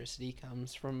electricity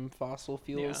comes from fossil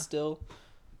fuels Yeah. still.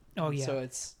 Oh yeah, So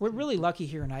it's we're really lucky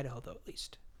here in Idaho, though. At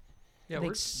least Yeah, I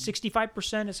think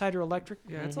 65% is hydroelectric.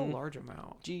 yeah, it's a large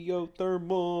amount.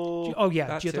 geothermal. Oh yeah,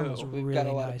 That geothermals too. are We've really got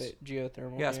a lot nice. of it,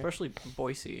 geothermal. Yeah, here. especially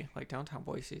Boise, like downtown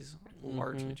Boise's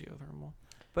largely geothermal.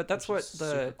 But that's Which what is the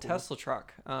super cool. Tesla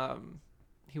truck.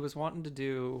 He was wanting to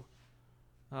do,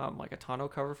 like a tonneau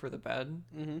cover for the bed.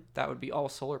 Mm-hmm. That would be all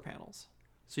solar panels,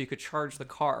 so you could charge the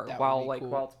car That would while be cool.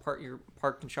 while it's you're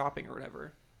parked and shopping or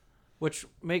whatever. Which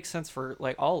makes sense for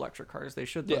like all electric cars. They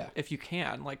should, Yeah. if you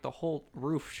can, like the whole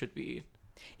roof should be.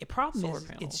 The problem Solar is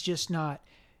panels. it's just not.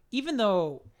 Even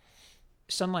though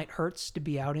sunlight hurts to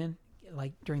be out in,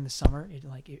 like during the summer,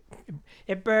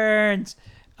 it burns.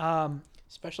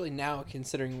 Especially now,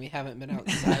 considering we haven't been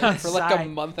outside for like a Outside.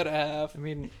 month and a half. I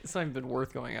mean, it's not even been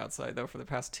worth going outside though for the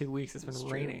past 2 weeks. It's been That's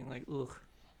true. raining. Like, ugh.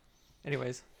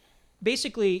 Anyways,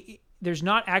 Basically, there's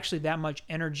not actually that much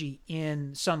energy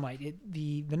in sunlight.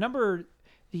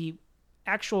 The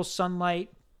actual sunlight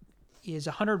is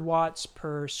 100 watts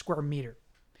per square meter.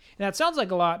 And that sounds like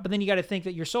a lot, but then you got to think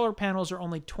that your solar panels are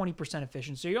only 20%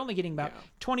 efficient. So you're only getting about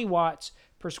 20 watts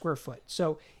per square foot.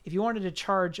 So if you wanted to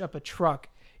charge up a truck,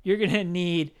 you're going to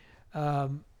need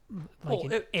an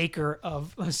acre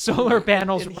of solar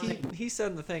panels. and he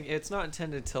said in the thing, it's not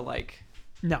intended to like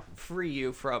No. free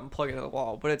you from plugging into the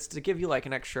wall, but it's to give you like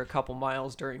an extra couple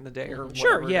miles during the day or whatever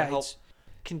Sure, yeah, to help it's-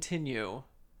 continue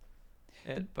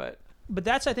it. But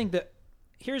That's, I think,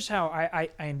 here's how I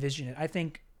envision it. I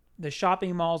think the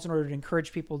shopping malls, in order to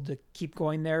encourage people to keep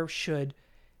going there, should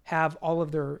have all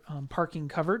of their parking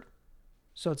covered,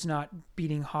 so it's not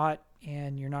beating hot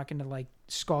and you're not going to like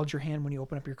scald your hand when you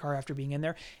open up your car after being in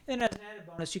there. And then as an added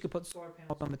bonus, you could put solar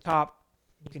panels on the top.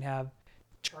 You can have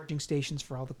charging stations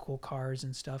for all the cool cars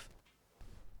and stuff.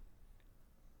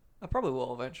 I probably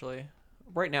will eventually.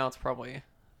 Right now, it's probably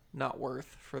not worth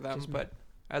for them, but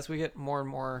as we get more and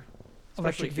more, especially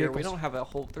Electric here, we vehicles. don't have a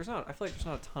whole. I feel like there's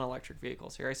not a ton of electric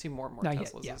vehicles here. I see more and more Not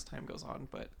yet, Teslas yeah. as time goes on,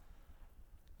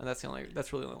 and that's really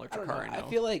the only I electric don't car know. I know. I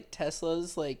feel like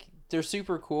Teslas, like, they're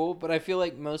super cool, but I feel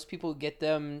like most people get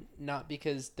them not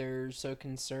because they're so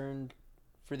concerned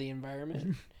for the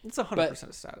environment. It's 100%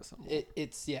 a status symbol.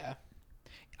 It's yeah.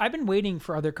 I've been waiting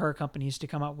for other car companies to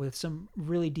come out with some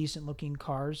really decent looking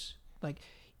cars. Like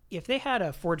if they had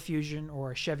a Ford Fusion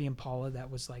or a Chevy Impala that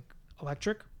was like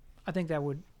electric, I think that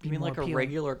would be You mean more like a appealing.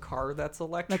 regular car that's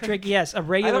electric? Electric, yes, a I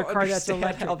regular don't car that's understand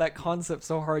electric. how that concept's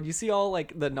so hard. You see all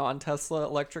like the non-Tesla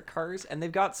electric cars, and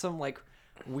they've got some like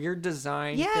weird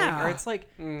design thing, Yeah. or it's like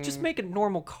just make a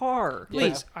normal car.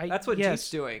 Please, That's what yes. Jeep's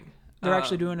doing. They're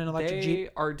actually doing an electric they Jeep.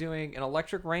 are doing an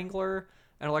electric Wrangler,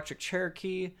 an electric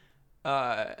Cherokee,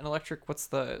 an electric. What's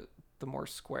the more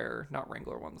square, not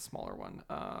Wrangler one, the smaller one?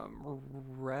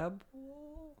 Rebel?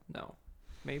 No,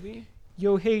 maybe.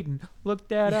 Yo, Hayden, look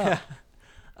that up.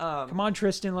 Yeah. Come on,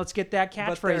 Tristan, let's get that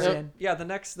But catchphrase they're- in. yeah, the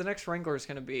next Wrangler is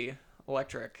going to be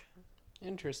electric,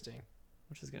 Interesting.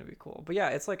 which is going to be cool. But yeah,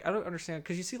 it's like I don't understand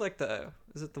because you see like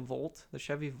is it the Volt, the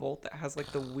Chevy Volt that has like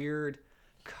the weird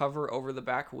cover over the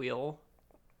back wheel.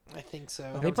 I think so.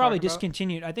 what They I'm probably talking about?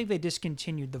 discontinued. I think they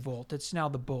discontinued the Volt. It's now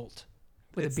the Bolt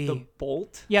with It's a B. the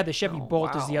Bolt. Yeah, the Chevy Oh,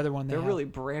 Bolt is the wow. other one. They're have. really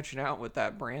branching out with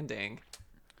that branding.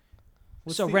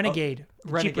 What's So the- Renegade,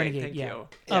 oh, Jeep Renegade, thank yeah. you.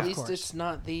 At Of least course. it's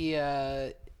not the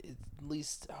at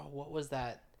least what was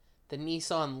that? The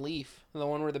Nissan Leaf, the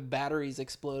one where the batteries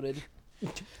exploded.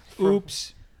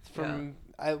 Oops. From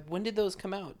when did those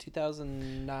come out?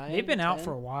 2009. They've been out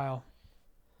for a while.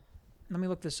 Let me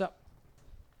look this up.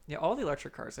 Yeah, all the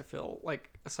electric cars I feel like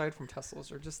aside from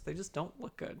Teslas are they just don't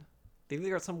look good. They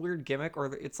either got some weird gimmick or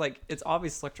it's like it's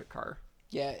obvious electric car.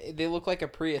 Yeah, they look like a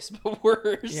Prius, but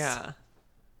worse. Yeah.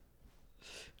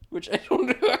 Which I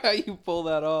don't know how you pull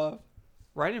that off.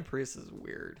 Riding in Prius is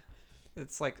weird.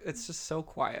 It's like it's just so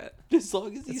quiet. As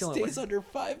long as he That's the only stays way. under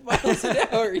 5 miles an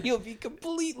hour, he'll be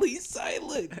completely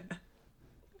silent.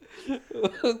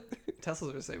 Teslas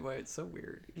are the same way. It's so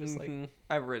weird. Just like Mhm.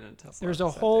 I've ridden a Tesla. There's a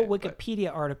on whole Sunday, but-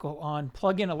 Wikipedia article on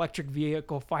plug-in electric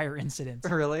vehicle fire incidents.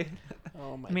 Really?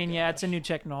 Oh my I mean, yeah, it's a new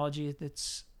technology.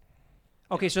 That's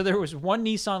okay. So there was one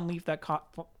Nissan Leaf that caught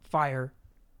fire,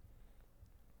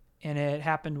 and it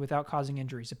happened without causing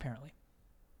injuries, apparently.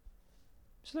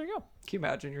 So there you go. Can you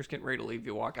imagine? You're just getting ready to leave.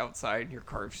 You walk outside, and your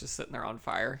car's just sitting there on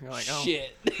fire. You're like, oh,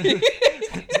 Shit.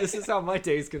 this is how my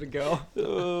day's gonna go.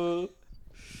 Uh,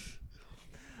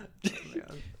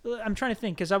 Man. I'm trying to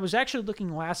think because I was actually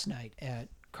looking last night at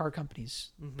car companies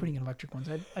putting in electric ones.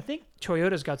 I think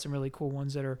Toyota's got some really cool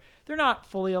ones they're not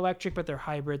fully electric, but they're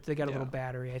hybrid. They got a little Yeah.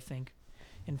 battery, I think.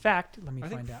 In fact, let me I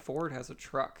find think out. Ford has a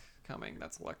truck coming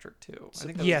that's electric too. I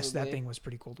think Yes, that supposedly. thing was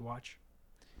pretty cool to watch.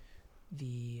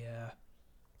 The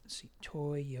let's see,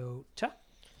 Toyota.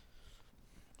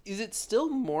 is it still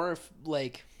more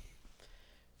like?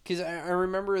 Because I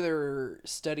remember there were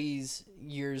studies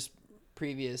years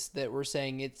previous that were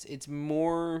saying it's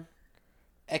more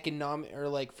economic, or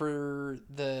like for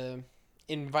the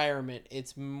environment,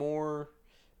 it's more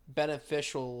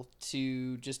beneficial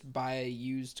to just buy a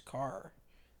used car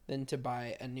than to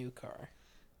buy a new car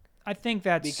I think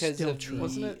that's because still of true.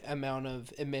 Wasn't the it- amount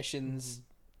of emissions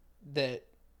that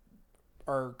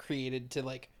are created to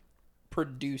like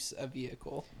produce a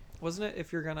vehicle. Wasn't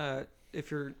it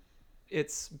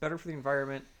it's better for the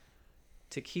environment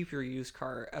to keep your used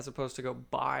car as opposed to go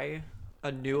buy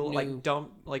a new. Like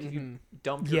dump, like if you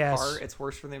dump your Yes. car, it's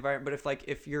worse for the environment. But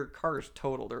if your car is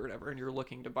totaled or whatever and you're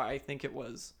looking to buy, I think it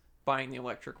was buying the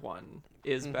electric one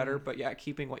is better. But yeah,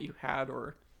 keeping what you had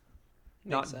or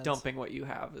not Makes sense. dumping what you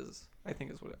have is what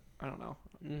I don't know.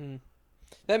 Mm-hmm.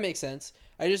 That makes sense.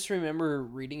 I just remember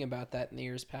reading about that in the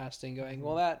years past and going,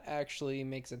 well, that actually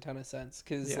makes a ton of sense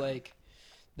because, Yeah. like,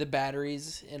 the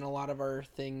batteries in a lot of our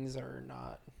things are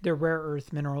not. They're rare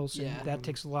earth minerals, and Yeah. that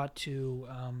takes a lot to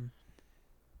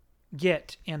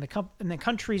get. And the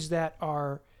countries that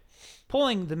are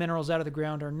pulling the minerals out of the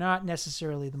ground are not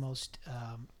necessarily the most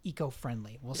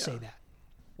eco-friendly. We'll say Yeah. that.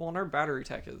 Well, and our battery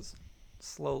tech is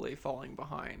slowly falling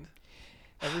behind.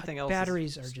 Everything else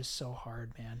Batteries are just so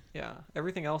hard, man.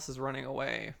 everything else is running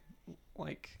away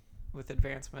like with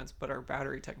advancements, but our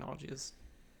battery technology is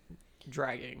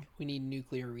dragging. We need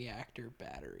nuclear reactor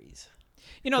batteries.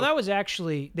 That was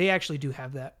they actually do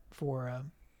have that for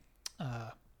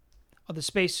the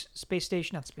space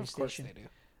station, not the space Of course station. they do.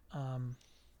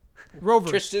 Rovers.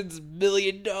 Tristan's $1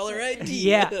 million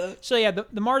idea. Yeah. So yeah,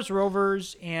 the Mars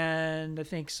rovers and I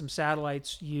think some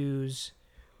satellites use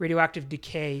radioactive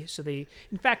decay. So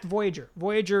in fact,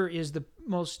 Voyager is the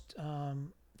most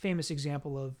famous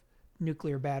example of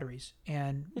nuclear batteries,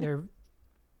 and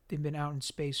they've been out in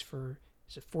space for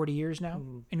 40 years now,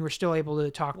 and we're still able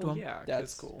to talk to Well, them. yeah,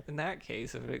 That's 'cause cool. In that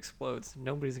case, if it explodes,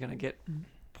 nobody's gonna get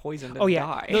poisoned and Oh yeah,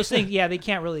 die. those things. Yeah, they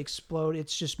can't really explode.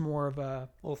 It's just more of a.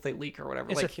 Well, if they leak or whatever,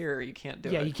 It's like a- here, you can't do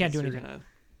it. Yeah, you can't do 'cause you're anything.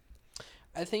 gonna-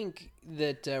 I think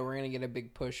that we're going to get a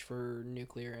big push for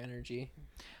nuclear energy.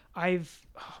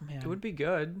 Oh man, It would be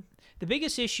good. the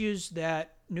biggest issues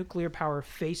that nuclear power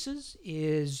faces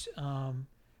is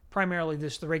primarily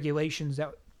the regulations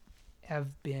that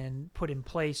have been put in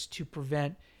place to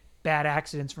prevent bad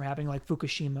accidents from happening, like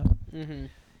Fukushima. Mm-hmm.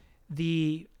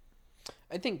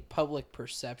 I think public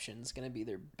perception is going to be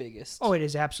their biggest It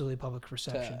is absolutely public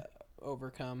perception. to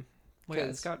overcome. Well, yeah,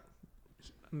 it's 'Cause- got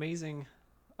amazing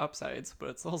upsides, but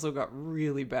it's also got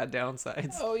really bad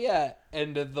downsides. Oh yeah,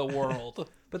 end of the world.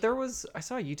 But I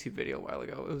saw a YouTube video a while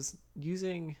ago. It was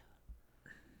using.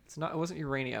 It wasn't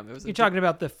uranium. It was. You're talking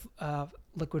about the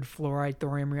liquid fluoride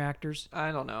thorium reactors.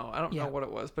 I don't know. I don't Yeah. know what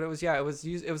it was, but it was. Yeah, it was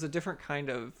used. It was a different kind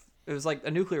of. It was like a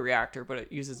nuclear reactor, but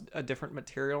it uses a different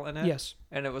material in it. Yes.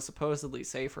 And it was supposedly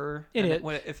safer. It and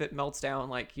is. If it melts down,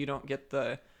 like you don't get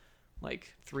the,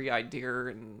 like three-eyed deer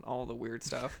and all the weird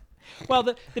stuff. Well,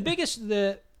 the biggest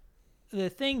the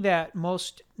thing that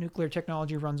most nuclear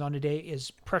technology runs on today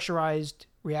is pressurized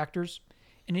reactors.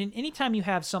 And anytime you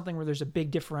have something where there's a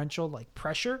big differential like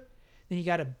pressure, then you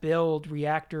got to build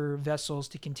reactor vessels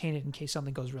to contain it in case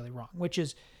something goes really wrong, which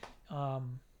is Well,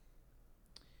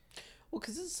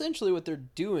 because essentially what they're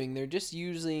doing, they're just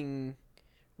using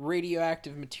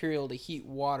radioactive material to heat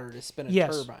water to spin a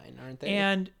Yes. turbine, aren't they?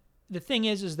 and the thing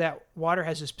is that water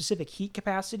has a specific heat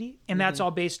capacity, and that's all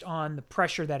based on the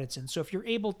pressure that it's in. So if you're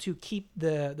able to keep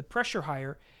the pressure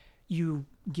higher, you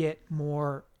get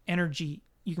more energy.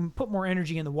 You can put more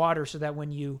energy in the water so that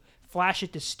when you flash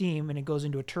it to steam and it goes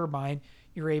into a turbine,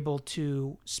 you're able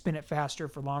to spin it faster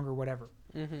for longer, whatever.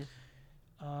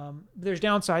 There's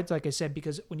downsides, like I said,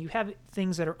 because when you have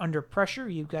things that are under pressure,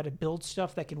 you've got to build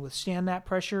stuff that can withstand that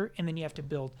pressure, and then you have to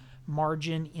build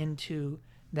margin into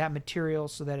that material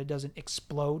so that it doesn't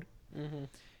explode.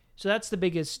 So that's the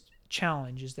biggest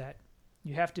challenge, is that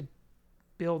you have to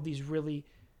build these really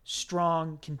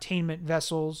strong containment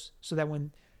vessels so that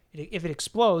if it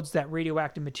explodes, that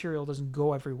radioactive material doesn't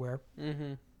go everywhere.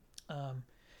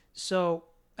 So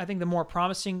I think the more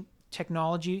promising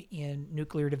technology in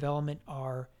nuclear development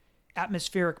are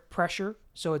atmospheric pressure.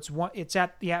 So it's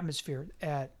at the atmosphere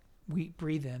at we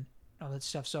breathe in, all that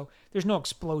stuff. So there's no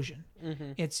explosion.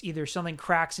 Mm-hmm. It's either something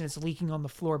cracks and it's leaking on the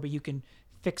floor, but you can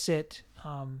fix it.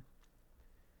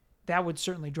 That would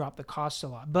certainly drop the costs a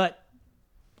lot. But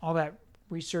all that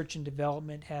research and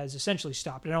development has essentially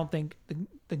stopped. I don't think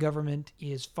the government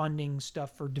is funding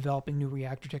stuff for developing new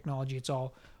reactor technology. It's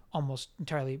all almost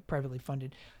entirely privately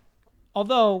funded.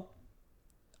 Although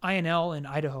INL in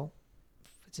Idaho,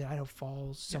 it's in Idaho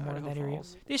Falls, somewhere in Idaho that area,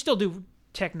 Falls. they still do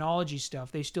technology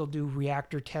stuff. They still do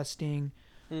reactor testing.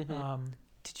 Mm-hmm.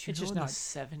 Did you It's know just in not- the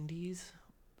 70s,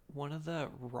 one of the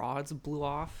rods blew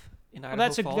off in Well,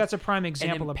 Idaho Falls? that's a prime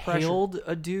example and of pressure. impaled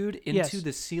a dude into Yes.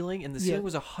 the ceiling, and the Yeah. ceiling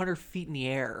was 100 feet in the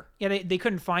air. Yeah, they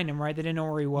couldn't find him, right? They didn't know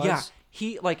where he was. Yeah,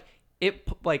 he it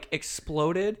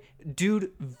exploded.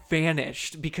 Dude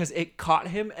vanished because it caught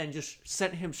him and just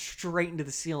sent him straight into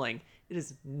the ceiling. It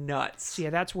is nuts. So yeah,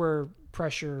 that's where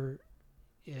pressure.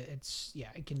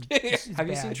 It can. It's Have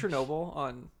you seen bad. Chernobyl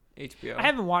on HBO? I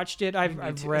haven't watched it. You I've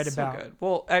need to. read It's about. So good.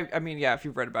 Well, I mean, yeah, if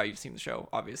you've read about it, you've seen the show,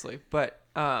 obviously. But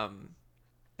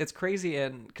it's crazy,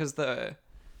 and because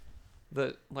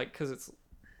because it's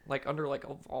like under like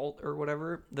a vault or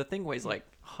whatever, the thing weighs like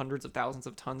hundreds of thousands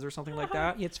of tons or something like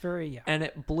that, It's very and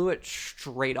it blew it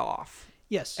straight off.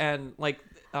 Yes. And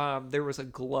there was a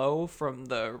glow from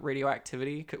the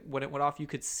radioactivity when it went off. You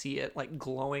could see it like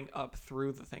glowing up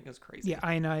through the thing. It was crazy. Yeah,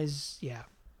 ionized. Yeah.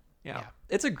 Yeah.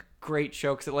 It's a great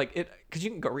show because you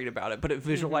can go read about it, but it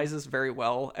visualizes very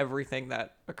well everything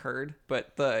that occurred.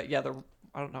 But I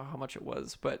don't know how much it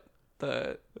was, but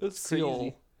the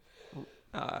seal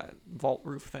vault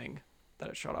roof thing that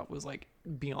it shot off was like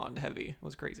beyond heavy. It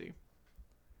was crazy.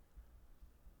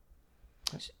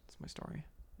 That's my story.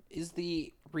 Is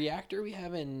the reactor we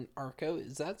have in Arco,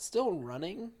 is that still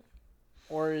running?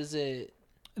 Or is it...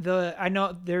 I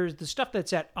know there's the stuff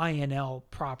that's at INL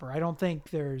proper. I don't think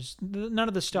there's none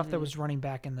of the stuff that was running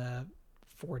back in the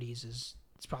 40s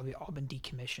it's probably all been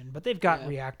decommissioned. But they've got Yeah.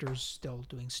 reactors still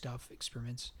doing stuff,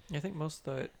 experiments. I think most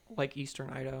of the eastern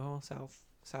Idaho,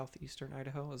 southeastern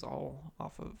Idaho is all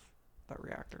off of that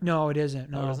reactor. No, it isn't.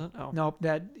 No, Oh, it isn't? Oh. Nope,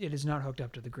 that it is not hooked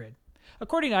up to the grid.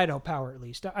 According to Idaho Power, at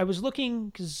least. I was looking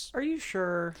because Are you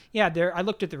sure? I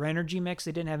looked at their energy mix.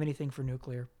 They didn't have anything for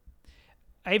nuclear.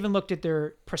 I even looked at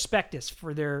their prospectus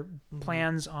for their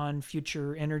plans on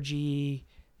future energy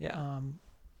Yeah.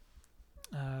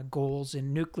 goals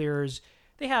and nuclears.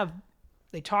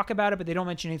 They talk about it, but they don't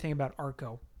mention anything about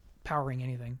ARCO powering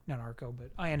anything. Not ARCO,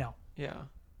 but INL. Yeah.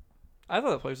 I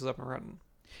thought that place was up and running.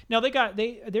 Now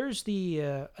there's the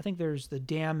I think there's the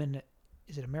dam in,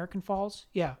 is it American Falls?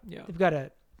 Yeah. Yeah.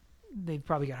 They've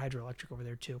probably got hydroelectric over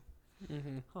there too.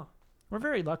 Mm-hmm. We're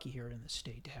very lucky here in the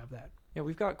state to have that. Yeah,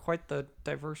 we've got quite the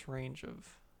diverse range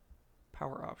of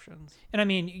power options. And I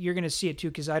mean, you're going to see it too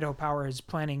because Idaho Power is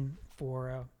planning for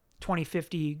a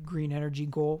 2050 green energy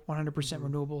goal, 100%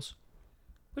 renewables,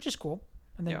 which is cool.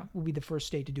 And then Yeah. we'll be the first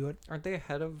state to do it. Aren't they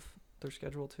ahead of their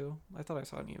schedule too? I thought I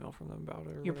saw an email from them about it.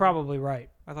 Or You're whatever. probably right.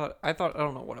 I thought I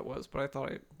don't know what it was, but I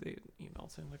thought they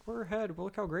emailed saying like we're ahead. Well,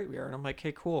 look how great we are. And I'm like,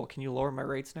 hey, cool. Can you lower my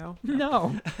rates now?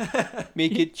 No,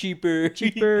 Make it cheaper.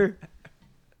 cheaper.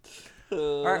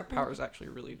 Our power is actually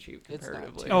really cheap It's not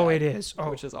comparatively. too Oh, it is. Oh,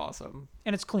 which is awesome.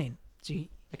 and it's clean. See,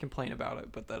 I complain about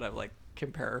it, but then I like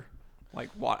compare like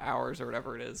watt hours or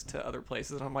whatever it is to other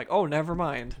places, and I'm like, oh, never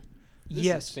mind. This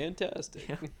yes. is fantastic.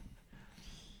 Yeah.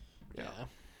 Yeah.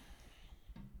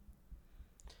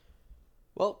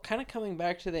 Well, kind of coming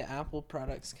back to the Apple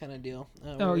products kind of deal. We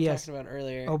Oh, were yes. talking about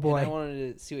earlier. Oh, boy. And I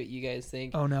wanted to see what you guys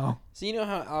think. Oh no. So you know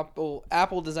how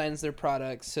Apple designs their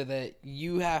products so that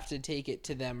you have to take it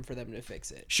to them for them to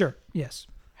fix it. Sure. Yes.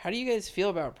 How do you guys feel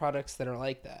about products that are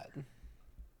like that?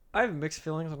 I have mixed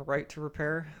feelings on right to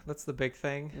repair. That's the big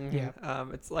thing. Mhm. Yeah.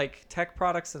 It's like tech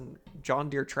products and John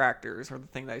Deere tractors are the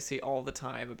thing that I see all the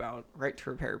time about right to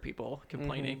repair people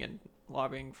complaining and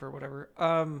lobbying for whatever.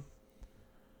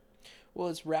 Well,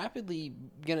 it's rapidly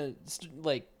gonna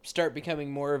start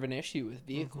becoming more of an issue with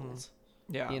vehicles.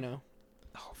 Yeah. You know.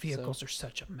 Oh, vehicles are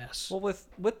such a mess. Well,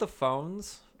 with the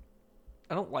phones,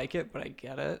 I don't like it, but I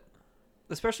get it.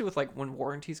 Especially with like when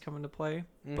warranties come into play.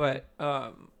 Mhm. But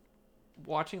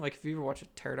watching like if you ever watch a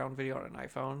teardown video on an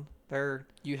iPhone,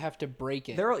 You have to break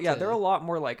it. they're to- a lot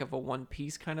more like of a one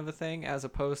piece kind of a thing as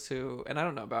opposed to, and I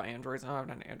don't know about Androids. I haven't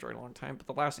had an Android in a long time, but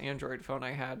the last Android phone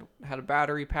I had a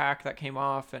battery pack that came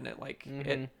off, and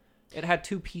it had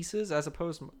two pieces as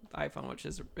opposed to the iPhone, which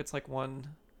is it's like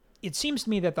one. It seems to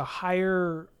me that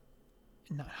the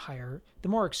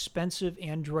more expensive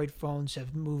Android phones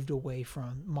have moved away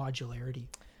from modularity.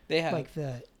 They have. Like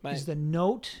My- is the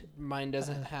Note? Mine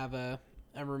doesn't have a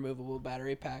removable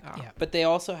battery pack. Oh. Yeah. But they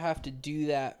also have to do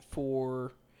that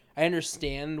for. I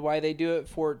understand why they do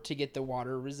it to get the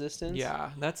water resistance.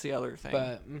 Yeah, that's the other thing.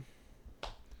 But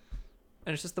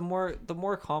And it's just the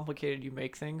more complicated you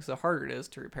make things, the harder it is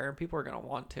to repair, and people are gonna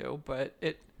want to. But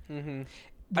mhm.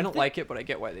 I don't like it, but I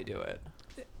get why they do it.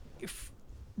 If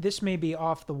this may be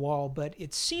off the wall, but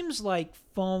it seems like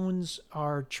phones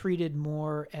are treated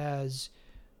more as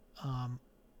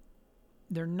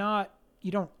they're not.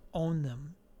 You don't own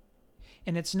them,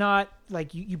 and it's not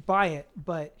like you buy it,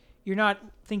 but you're not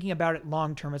thinking about it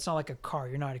long term. It's not like a car.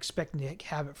 You're not expecting to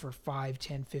have it for 5,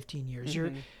 10, 15 years.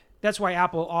 Mhm. That's why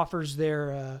Apple offers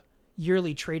their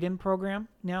yearly trade-in program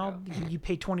now. You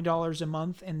pay $20 a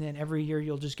month, and then every year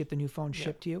you'll just get the new phone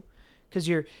shipped to you, because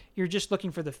you're just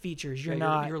looking for the features. You're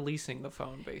not. You're leasing the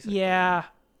phone basically. Yeah,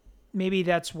 maybe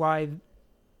that's why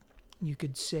you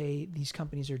could say these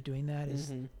companies are doing that.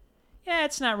 Is Mhm. yeah,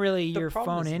 it's not really The your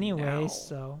problem phone is anyway. now-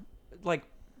 So Like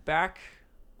back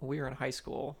when we were in high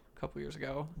school a couple years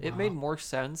ago, it Wow. made more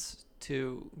sense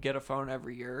to get a phone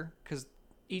every year because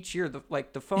each year the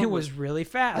phone it was really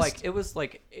fast. like it was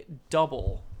like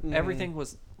double. Mhm. Everything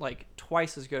was like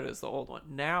twice as good as the old one.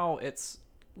 Now it's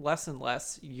less and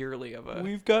less yearly of a.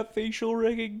 We've got facial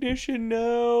recognition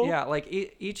now. Yeah, like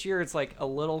each year it's like a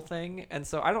little thing, and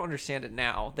so I don't understand it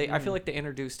now. I feel like they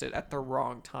introduced it at the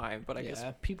wrong time, but I guess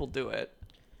Yeah. people do it.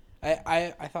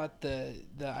 I thought the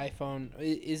iPhone,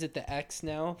 is it the X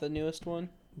now, the newest one?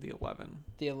 The 11.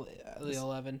 The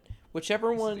 11. Whichever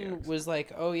This is the one X. was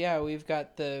like, oh yeah, we've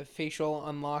got the facial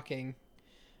unlocking.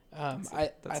 That's I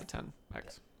a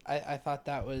 10X. I thought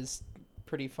that was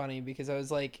pretty funny because I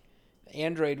was like,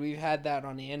 Android, we've had that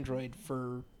on Android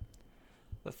for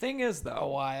The thing is a though,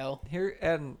 while. here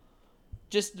and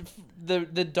Just the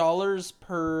dollars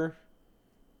per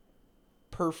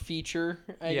feature,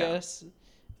 I Yeah. guess.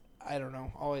 I don't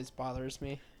know. Always bothers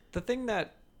me. the thing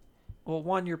that, well,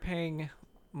 one, you're paying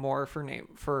more for name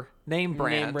brand. Name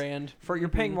brand. For you're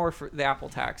paying Mhm. more for the Apple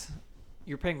tax.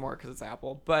 You're paying more because it's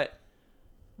Apple. But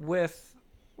with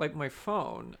like my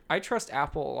phone, I trust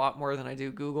Apple a lot more than I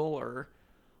do Google or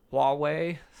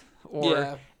Huawei or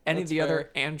Yeah, any of that's the other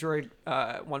fair. Android,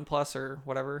 OnePlus or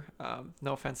whatever.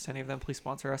 No offense to any of them, please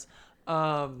sponsor us.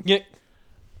 Yeah.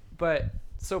 But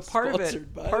so part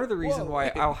Sponsored by of the reason why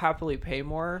Huawei. I'll happily pay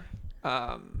more,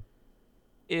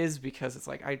 is because it's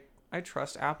like I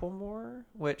trust Apple more,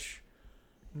 which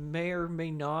may or may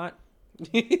not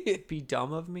be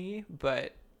dumb of me,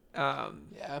 but Yeah.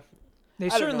 they I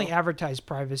don't certainly know. advertise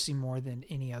privacy more than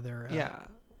any other yeah.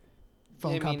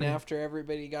 phone I mean, company. after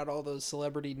everybody got all those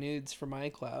celebrity nudes from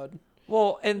iCloud.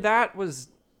 Well, and that was,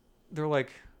 they're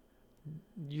like,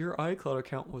 your iCloud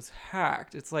account was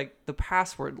hacked. It's like the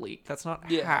password leak. That's not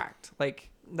Yeah. hacked. Like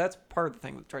that's part of the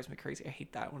thing that drives me crazy. I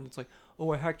hate that when it's like,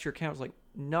 oh, I hacked your account. It's like,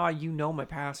 nah, you know my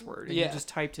password. And Yeah. you just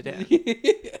typed it in.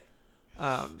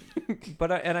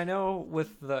 But I know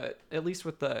at least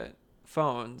with the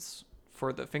phones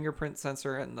for the fingerprint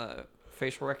sensor and the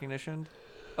facial recognition,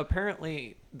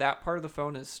 apparently that part of the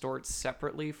phone is stored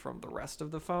separately from the rest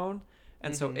of the phone,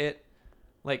 and so Mhm.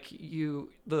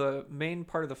 the main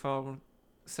part of the phone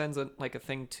sends a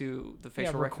thing to the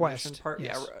facial recognition request, part.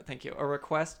 yes. Yeah, thank you. A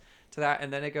request to that,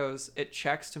 and then it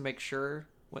checks to make sure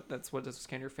that's what does it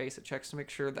scan your face. It checks to make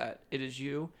sure that it is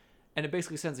you, and it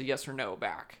basically sends a yes or no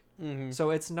back. Mm-hmm. So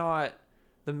it's not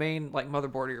the main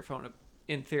motherboard of your phone,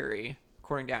 in theory,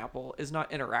 according to Apple, is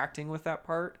not interacting with that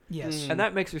part. yes. Mm. And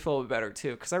that makes me feel a little bit better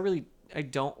too, because I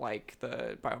don't like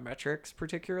the biometrics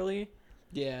particularly.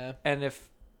 Yeah. And if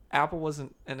Apple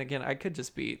wasn't, and again, they could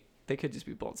just be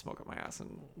blowing smoke up my ass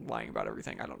and lying about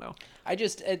everything. I don't know. I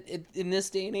just in this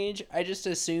day and age, I just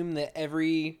assume that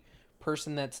every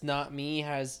person that's not me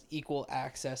has equal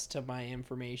access to my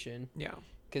information, Yeah,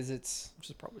 because it's which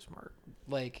is probably smart.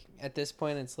 like at this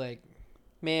point, it's like,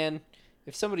 man,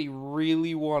 if somebody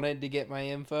really wanted to get my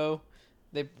info,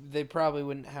 they probably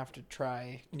wouldn't have to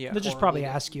try. Yeah. They'll just horribly probably to-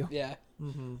 ask you. Yeah.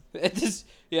 Mm-hmm. It just,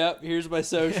 yep. Here's my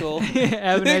social.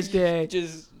 Have a nice day.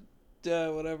 Just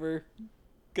whatever.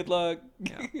 Good luck.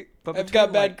 Yeah. But I've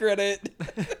got between, bad credit.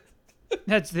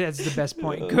 That's the best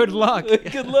point. Good luck.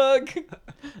 Good luck.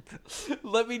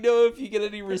 Let me know if you get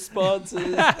any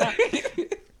responses.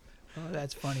 Oh,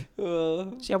 that's funny. Uh,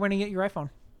 See, when you get your iPhone.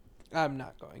 I'm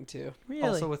not going to. Really?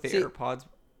 Also with the See- AirPods,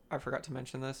 I forgot to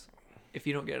mention this. If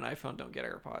you don't get an iPhone, don't get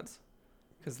AirPods,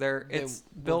 because it's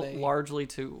will built they- largely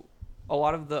to a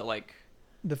lot of the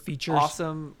the features.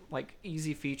 awesome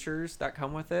easy features that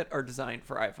come with it are designed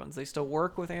for iPhones. They still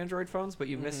work with Android phones, but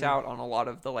you miss Mhm. out on a lot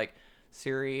of the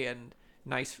Siri and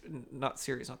not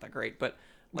Siri's not that great, but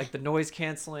like the noise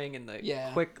canceling and the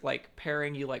Yeah. quick like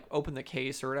pairing. You like open the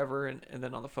case or whatever, and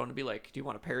then on the phone to be like, do you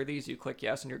want to pair these? You click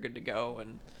yes, and you're good to go.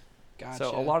 And Gotcha.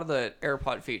 so a lot of the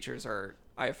AirPod features are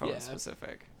iPhone Yeah.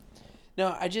 specific. No,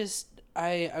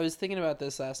 I was thinking about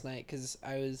this last night because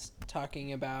I was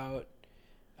talking about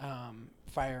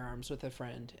firearms with a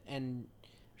friend, and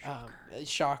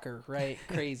shocker, right?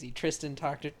 Crazy. Tristan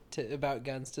talked about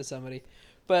guns to somebody,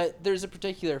 but there's a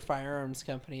particular firearms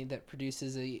company that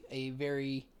produces a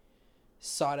very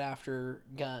sought after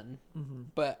gun,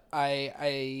 but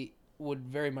I would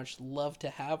very much love to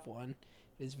have one.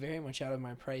 It is very much out of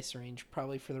my price range,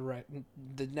 probably for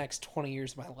the next 20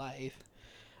 years of my life.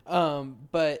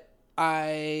 But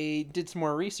I did some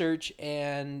more research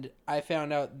and I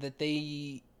found out that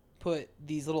they put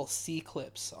these little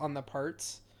C-clips on the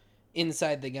parts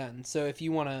inside the gun. So if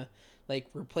you want to like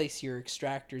replace your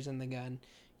extractors in the gun,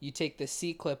 you take the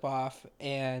C-clip off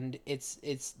and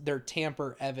they're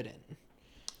tamper evident.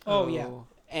 Oh, yeah.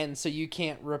 And so you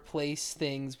can't replace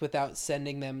things without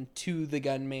sending them to the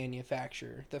gun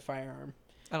manufacturer, the firearm.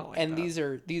 I don't like And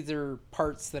that. these are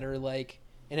parts that are like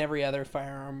in every other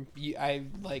firearm. I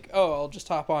like, oh, I'll just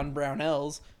hop on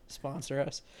Brownells, sponsor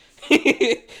us,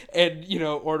 and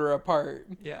order a part.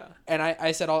 Yeah. And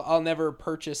I said I'll never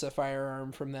purchase a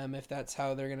firearm from them if that's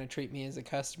how they're gonna treat me as a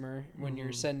customer when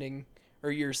you're sending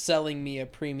or you're selling me a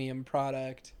premium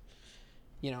product.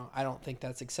 I don't think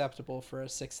that's acceptable for a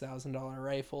 $6,000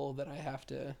 rifle that I have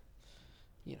to,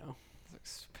 It's an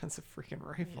expensive freaking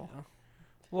rifle. you know.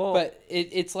 Well, But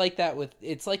it's like that with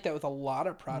a lot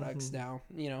of products now.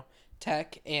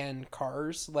 Tech and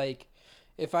cars. Like,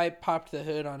 if I popped the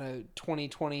hood on a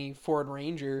 2020 Ford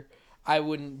Ranger, I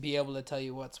wouldn't be able to tell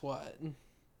you what's what,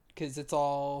 because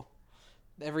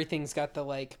everything's got the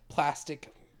like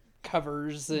plastic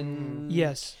covers and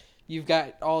Yes. you've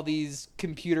got all these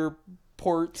computer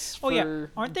ports. Oh yeah.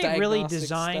 for Aren't they really diagnostic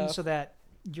designed stuff. so that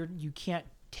you can't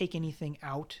take anything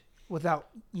out without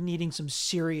you needing some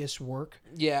serious work?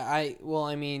 Yeah,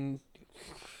 I mean,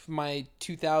 my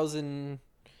 2000,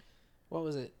 what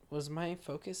was it? Was my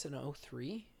Focus an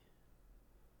 03?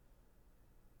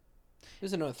 It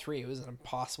was an 03. It was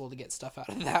impossible to get stuff out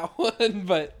of that one.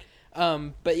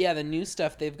 But yeah, the new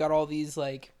stuff, they've got all these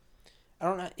like, I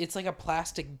don't know, it's like a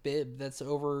plastic bib that's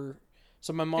over.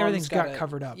 So my mom's Everything's got a-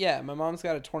 covered up. Yeah, my mom's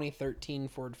got a 2013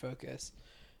 Ford Focus.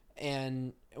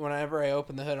 And whenever I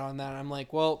open the hood on that, I'm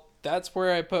like, well, that's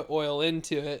where I put oil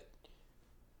into it.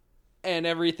 And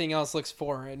everything else looks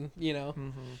foreign,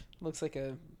 Looks like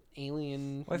a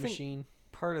alien Well, I think machine.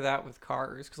 part of that with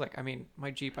cars, because like, I mean, my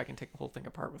Jeep, I can take the whole thing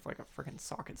apart with like a freaking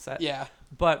socket set. Yeah.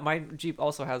 But my Jeep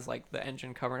also has like the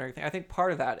engine cover and everything. I think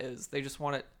part of that is they just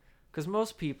want it, because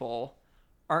most people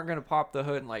aren't going to pop the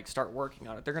hood and like start working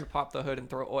on it. They're going to pop the hood and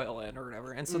throw oil in or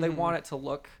whatever. And so they want it to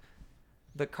look,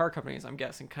 the car companies, I'm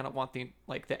guessing, kind of want the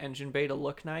engine bay to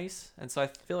look nice. And so I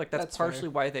feel like that's fair. partially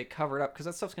why they cover it up, because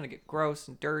that stuff's going to get gross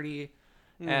and dirty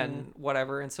and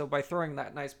whatever. And so by throwing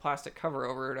that nice plastic cover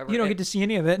over it, whatever, You don't get to see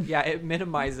any of it. yeah, it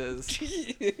minimizes. I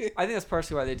think that's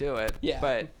partially why they do it. Yeah.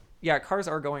 But yeah, cars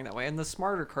are going that way. And the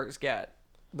smarter cars get,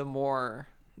 the more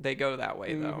they go that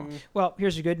way, though. Well,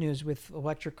 here's the good news: with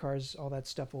electric cars, all that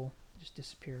stuff will just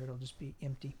disappear. It'll just be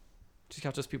empty.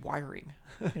 Just be wiring.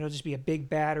 It'll just be a big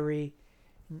battery.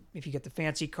 If you get the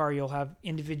fancy car, you'll have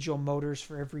individual motors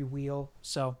for every wheel.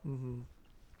 So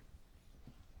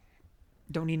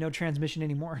don't need no transmission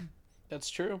anymore. That's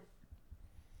true.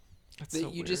 That's so You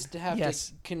weird. just have Yes.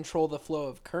 to control the flow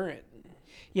of current.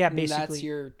 Yeah, And basically. that's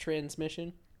your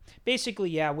transmission. Basically,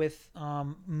 yeah. With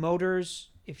motors,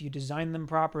 if you design them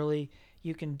properly,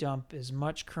 you can dump as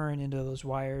much current into those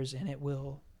wires, and it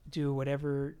will do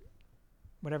whatever.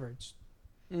 It's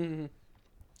Mm-hmm.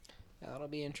 Yeah, that'll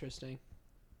be interesting.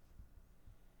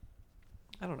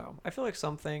 I don't know. I feel like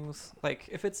some things, like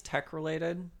if it's tech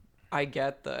related, I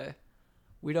get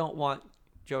we don't want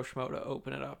Joe Schmo to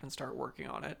open it up and start working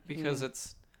on it, because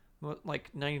it's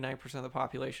like 99% of the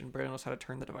population barely knows how to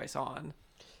turn the device on.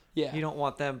 Yeah. You don't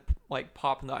want them like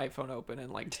popping the iPhone open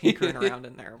and like tinkering around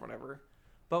in there or whatever.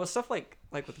 But with stuff like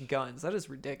with guns, that is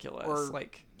ridiculous. Or-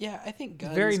 like Yeah, I think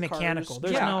guns, very cars, mechanical.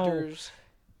 There's tractors.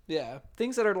 Yeah.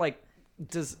 things that are like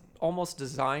almost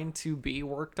designed to be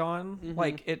worked on,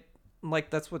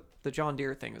 that's what the John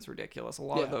Deere thing is ridiculous. A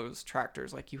lot of Yeah. those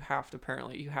tractors, like you have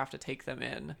to take them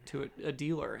in to a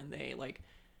dealer, and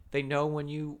they know when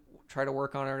you try to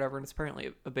work on it or whatever, and it's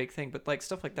apparently a big thing. But like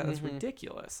stuff like that, that's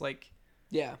ridiculous. Like,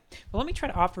 Yeah. Well, let me try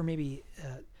to offer maybe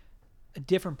a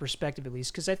different perspective, at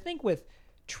least, because I think with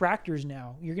tractors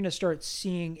now, you're going to start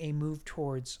seeing a move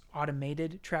towards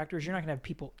automated tractors. You're not going to have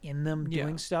people in them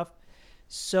doing stuff.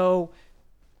 So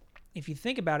if you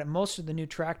think about it, most of the new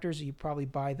tractors you probably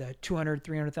buy, the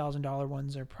 $200,000-$300,000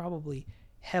 ones, are probably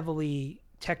heavily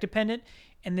tech dependent,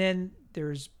 and then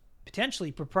there's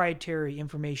potentially proprietary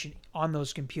information on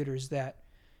those computers that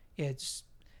it's,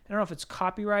 I don't know if it's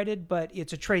copyrighted, but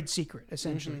it's a trade secret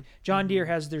essentially. John Deere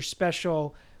has their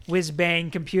special whiz bang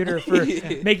computer for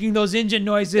making those engine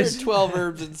noises. There's 12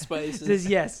 herbs and spices.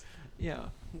 Yes. Yeah.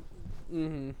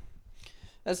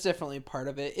 That's definitely part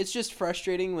of it. It's just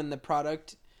frustrating when the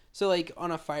product. So, like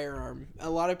on a firearm, a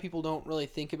lot of people don't really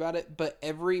think about it, but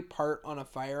every part on a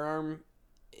firearm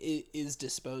is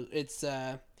disposed.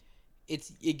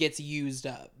 It gets used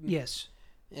up. Yes.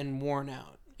 And worn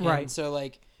out. And Right. so,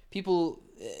 like, people,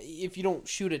 if you don't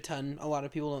shoot a ton, a lot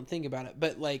of people don't think about it.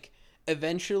 But, like,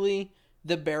 eventually,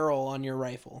 the barrel on your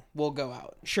rifle will go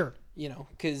out. Sure. You know,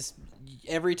 because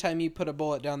every time you put a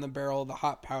bullet down the barrel, the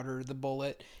hot powder, the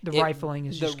bullet, Rifling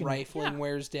is just the gonna, rifling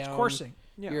wears down. Of coursing.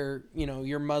 Yeah.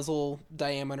 Your muzzle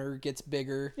diameter gets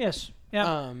bigger. Yes.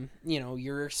 Yeah.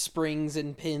 Your springs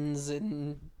and pins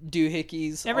and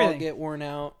doohickeys Everything all get worn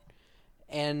out,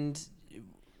 and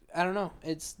I don't know.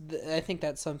 I think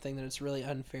that's something that it's really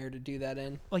unfair to do that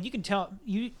in. Well, you can tell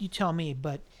you tell me,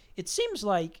 but it seems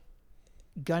like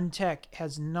gun tech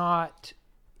has not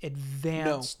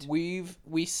advanced. No,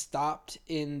 we stopped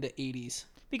in the 80s.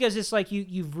 Because it's like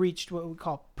you've reached what we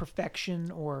call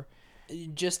perfection, or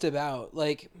Just about.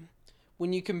 Like,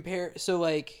 when you compare... So,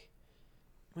 like,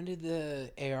 when did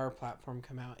the AR platform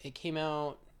come out? It came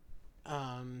out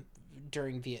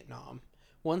during Vietnam.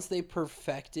 Once they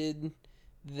perfected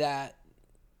that...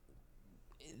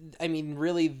 I mean,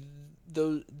 really,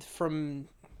 from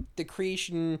the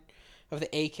creation of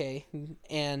the AK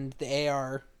and the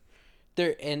AR...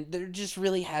 There just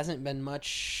really hasn't been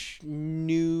much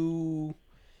new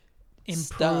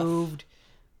improved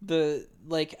stuff.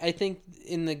 I think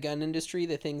in the gun industry,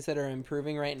 the things that are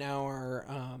improving right now are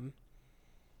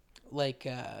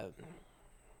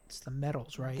it's the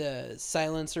metals, right? the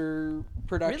silencer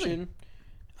production.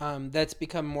 That's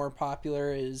become more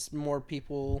popular as more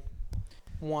people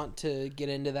want to get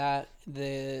into that.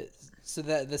 The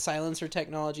silencer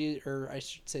technology, or I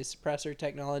should say suppressor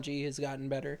technology, has gotten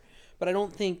better. But I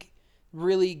don't think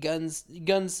really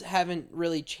guns haven't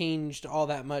really changed all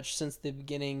that much since the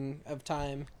beginning of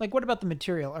time. Like, what about the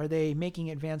material? Are they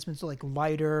making advancements like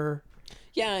lighter?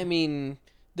 Yeah, I mean,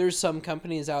 there's some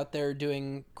companies out there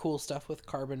doing cool stuff with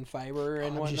carbon fiber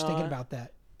and I was whatnot. just thinking about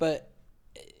that. But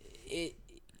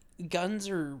guns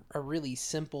are a really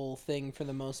simple thing for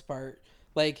the most part.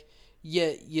 Like,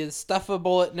 you stuff a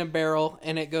bullet in a barrel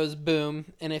and it goes boom,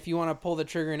 and if you want to pull the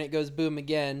trigger and it goes boom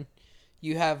again,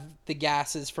 you have the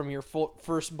gases from your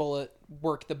first bullet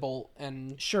work the bolt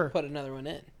and Sure. put another one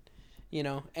in. You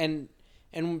know, and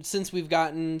since we've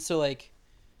gotten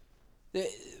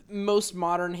most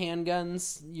modern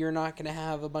handguns, you're not going to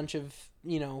have a bunch of,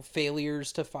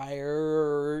 failures to fire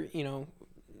or,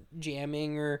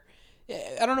 jamming, or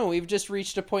I don't know. We've just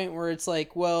reached a point where it's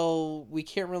like, well, we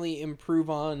can't really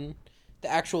improve on the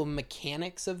actual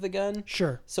mechanics of the gun.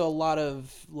 Sure. So a lot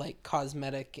of like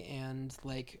cosmetic and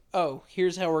like, oh,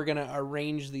 here's how we're going to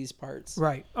arrange these parts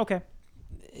Right. Okay.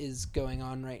 is going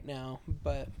on right now.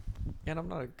 But And I'm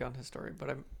not a gun historian,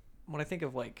 but when I think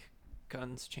of like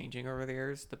guns changing over the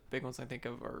years, the big ones I think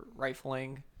of are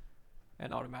rifling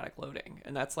and automatic loading,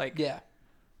 and that's like yeah,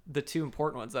 the two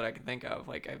important ones that I can think of.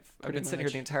 Like I've Pretty been sitting here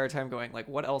much. the entire time going like,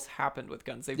 what else happened with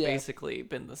guns? They've Yeah. basically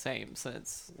been the same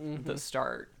since the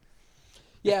start.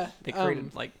 yeah, They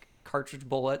created like cartridge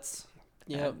bullets.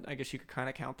 yeah. And I guess you could kind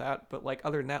of count that, but like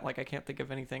other than that, like I can't think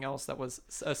of anything else that was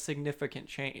a significant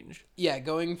change. Yeah,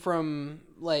 going from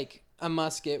like a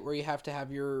musket where you have to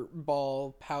have your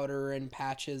ball, powder, and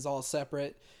patches all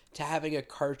separate to having a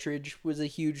cartridge was a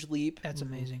huge leap. That's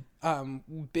amazing.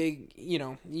 Big,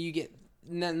 you get,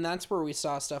 and that's where we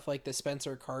saw stuff like the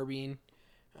Spencer carbine,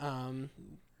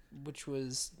 which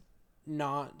was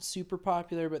not super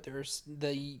popular, but there's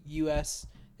the U.S.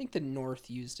 I think the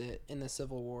North used it in the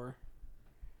Civil War.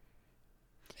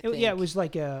 It was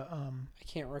like a. I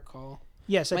can't recall.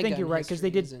 Yes, I My think gun you're right, because they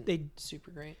history did. isn't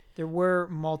super great. There were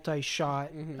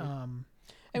multi-shot.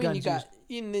 I mean, guns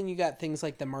and then you got things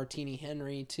like the Martini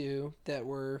Henry too that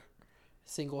were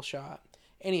single shot.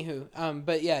 Anywho,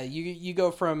 but yeah, you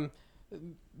go from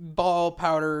ball,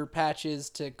 powder, patches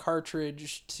to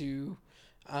cartridge to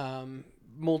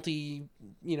multi,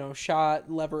 shot,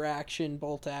 lever action,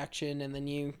 bolt action, and then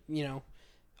you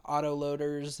auto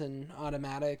loaders and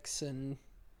automatics, and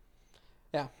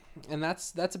yeah, and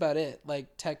that's about it.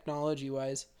 Like technology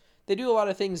wise. They do a lot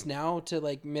of things now to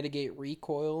like mitigate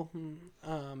recoil.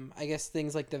 I guess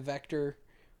things like the Vector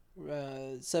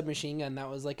submachine gun, that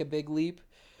was like a big leap.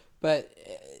 But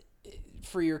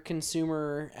for your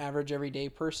consumer, average, everyday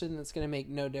person, that's going to make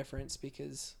no difference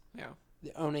because Yeah.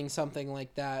 owning something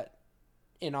like that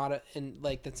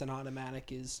that's an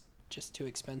automatic is just too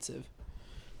expensive.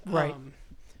 Right.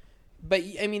 But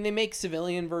I mean, they make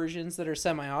civilian versions that are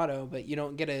semi-auto, but you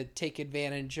don't get to take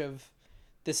advantage of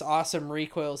this awesome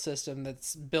recoil system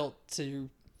that's built to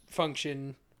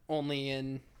function only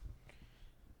in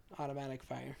automatic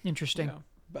fire. Interesting. Yeah.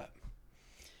 But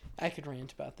I could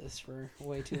rant about this for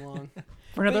way too long.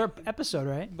 For another episode,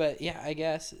 right? But yeah, I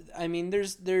guess. I mean,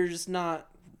 there's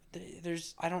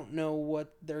I don't know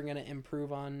what they're gonna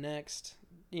improve on next.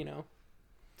 You know.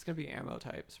 It's gonna be ammo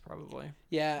types probably.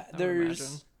 Yeah, I would imagine.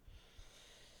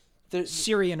 there's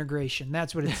Siri integration.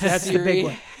 That's what it's. That's the big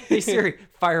one. Hey Siri,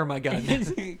 fire my gun.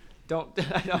 Don't.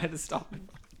 I know how to stop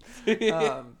it.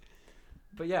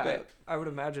 But yeah, But- I would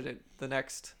imagine the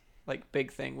next like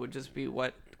big thing would just be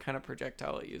what kind of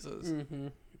projectile it uses.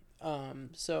 Mm-hmm.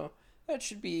 So that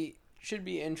should be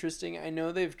interesting. I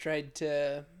know they've tried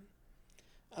to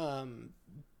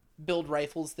build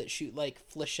rifles that shoot like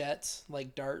flechettes,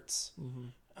 like darts,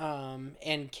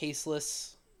 and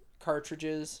caseless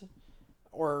cartridges,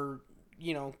 or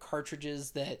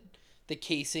cartridges that the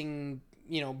casing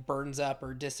burns up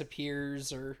or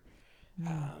disappears, or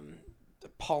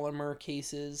polymer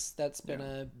cases. That's been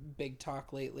a big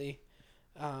talk lately.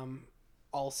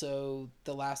 Also,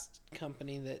 the last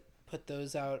company that put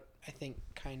those out, I think,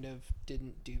 kind of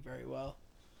didn't do very well.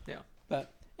 Yeah.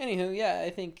 But anywho, yeah, I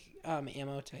think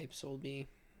ammo types will be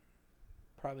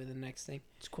probably the next thing.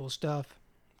 It's cool stuff.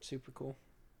 Super cool.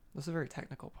 This is a very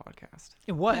technical podcast.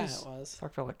 It was. Yeah, it was.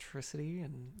 Talked about electricity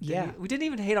and Yeah. we didn't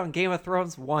even hate on Game of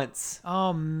Thrones once.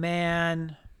 Oh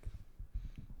man.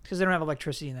 Because they don't have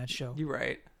electricity in that show. You're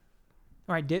right.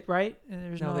 Right?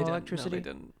 There's no they didn't. electricity. No, they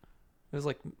didn't. It was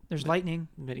like There's lightning.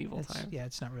 medieval It's, time. yeah,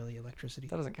 it's not really electricity.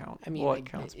 That doesn't count. I mean, well, it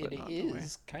counts, but it not the way.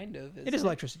 is kind of. It is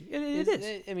electricity. It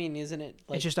is. I mean, isn't it?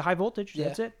 Like, It's just a high voltage. yeah.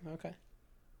 That's it. Okay.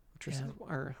 Electricity's,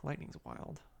 or lightning's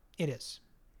wild. It is.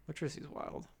 Electricity's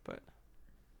wild, but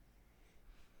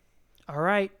All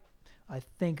right. I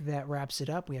think that wraps it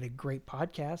up. We had a great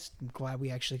podcast. I'm glad we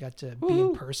actually got to be Woo-hoo.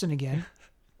 in person again.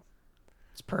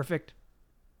 It's perfect.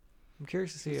 I'm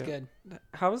curious to see It's good.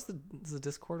 how is the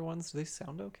Discord ones? Do they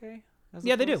sound okay?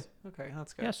 Yeah, they do. opposed? Okay,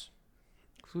 that's good. Yes.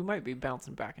 'Cause we might be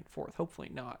bouncing back and forth. Hopefully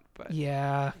not, but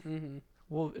Yeah. Mm-hmm.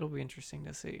 it'll be interesting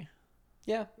to see.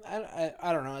 Yeah,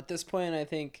 I don't know. At this point, I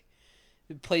think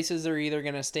places are either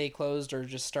going to stay closed or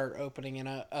just start opening it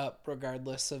up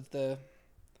regardless of the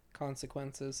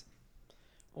consequences.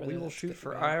 Well, Whether we will that's shoot good or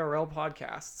for bad. IRL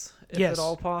podcasts if Yes. at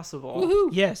all possible. Woohoo!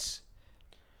 Yes.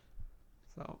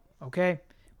 So Okay.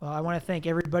 Well, I want to thank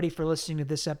everybody for listening to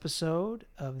this episode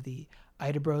of the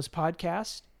Ida Bros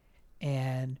podcast.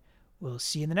 And we'll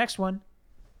see you in the next one.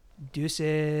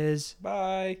 Deuces.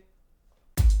 bye.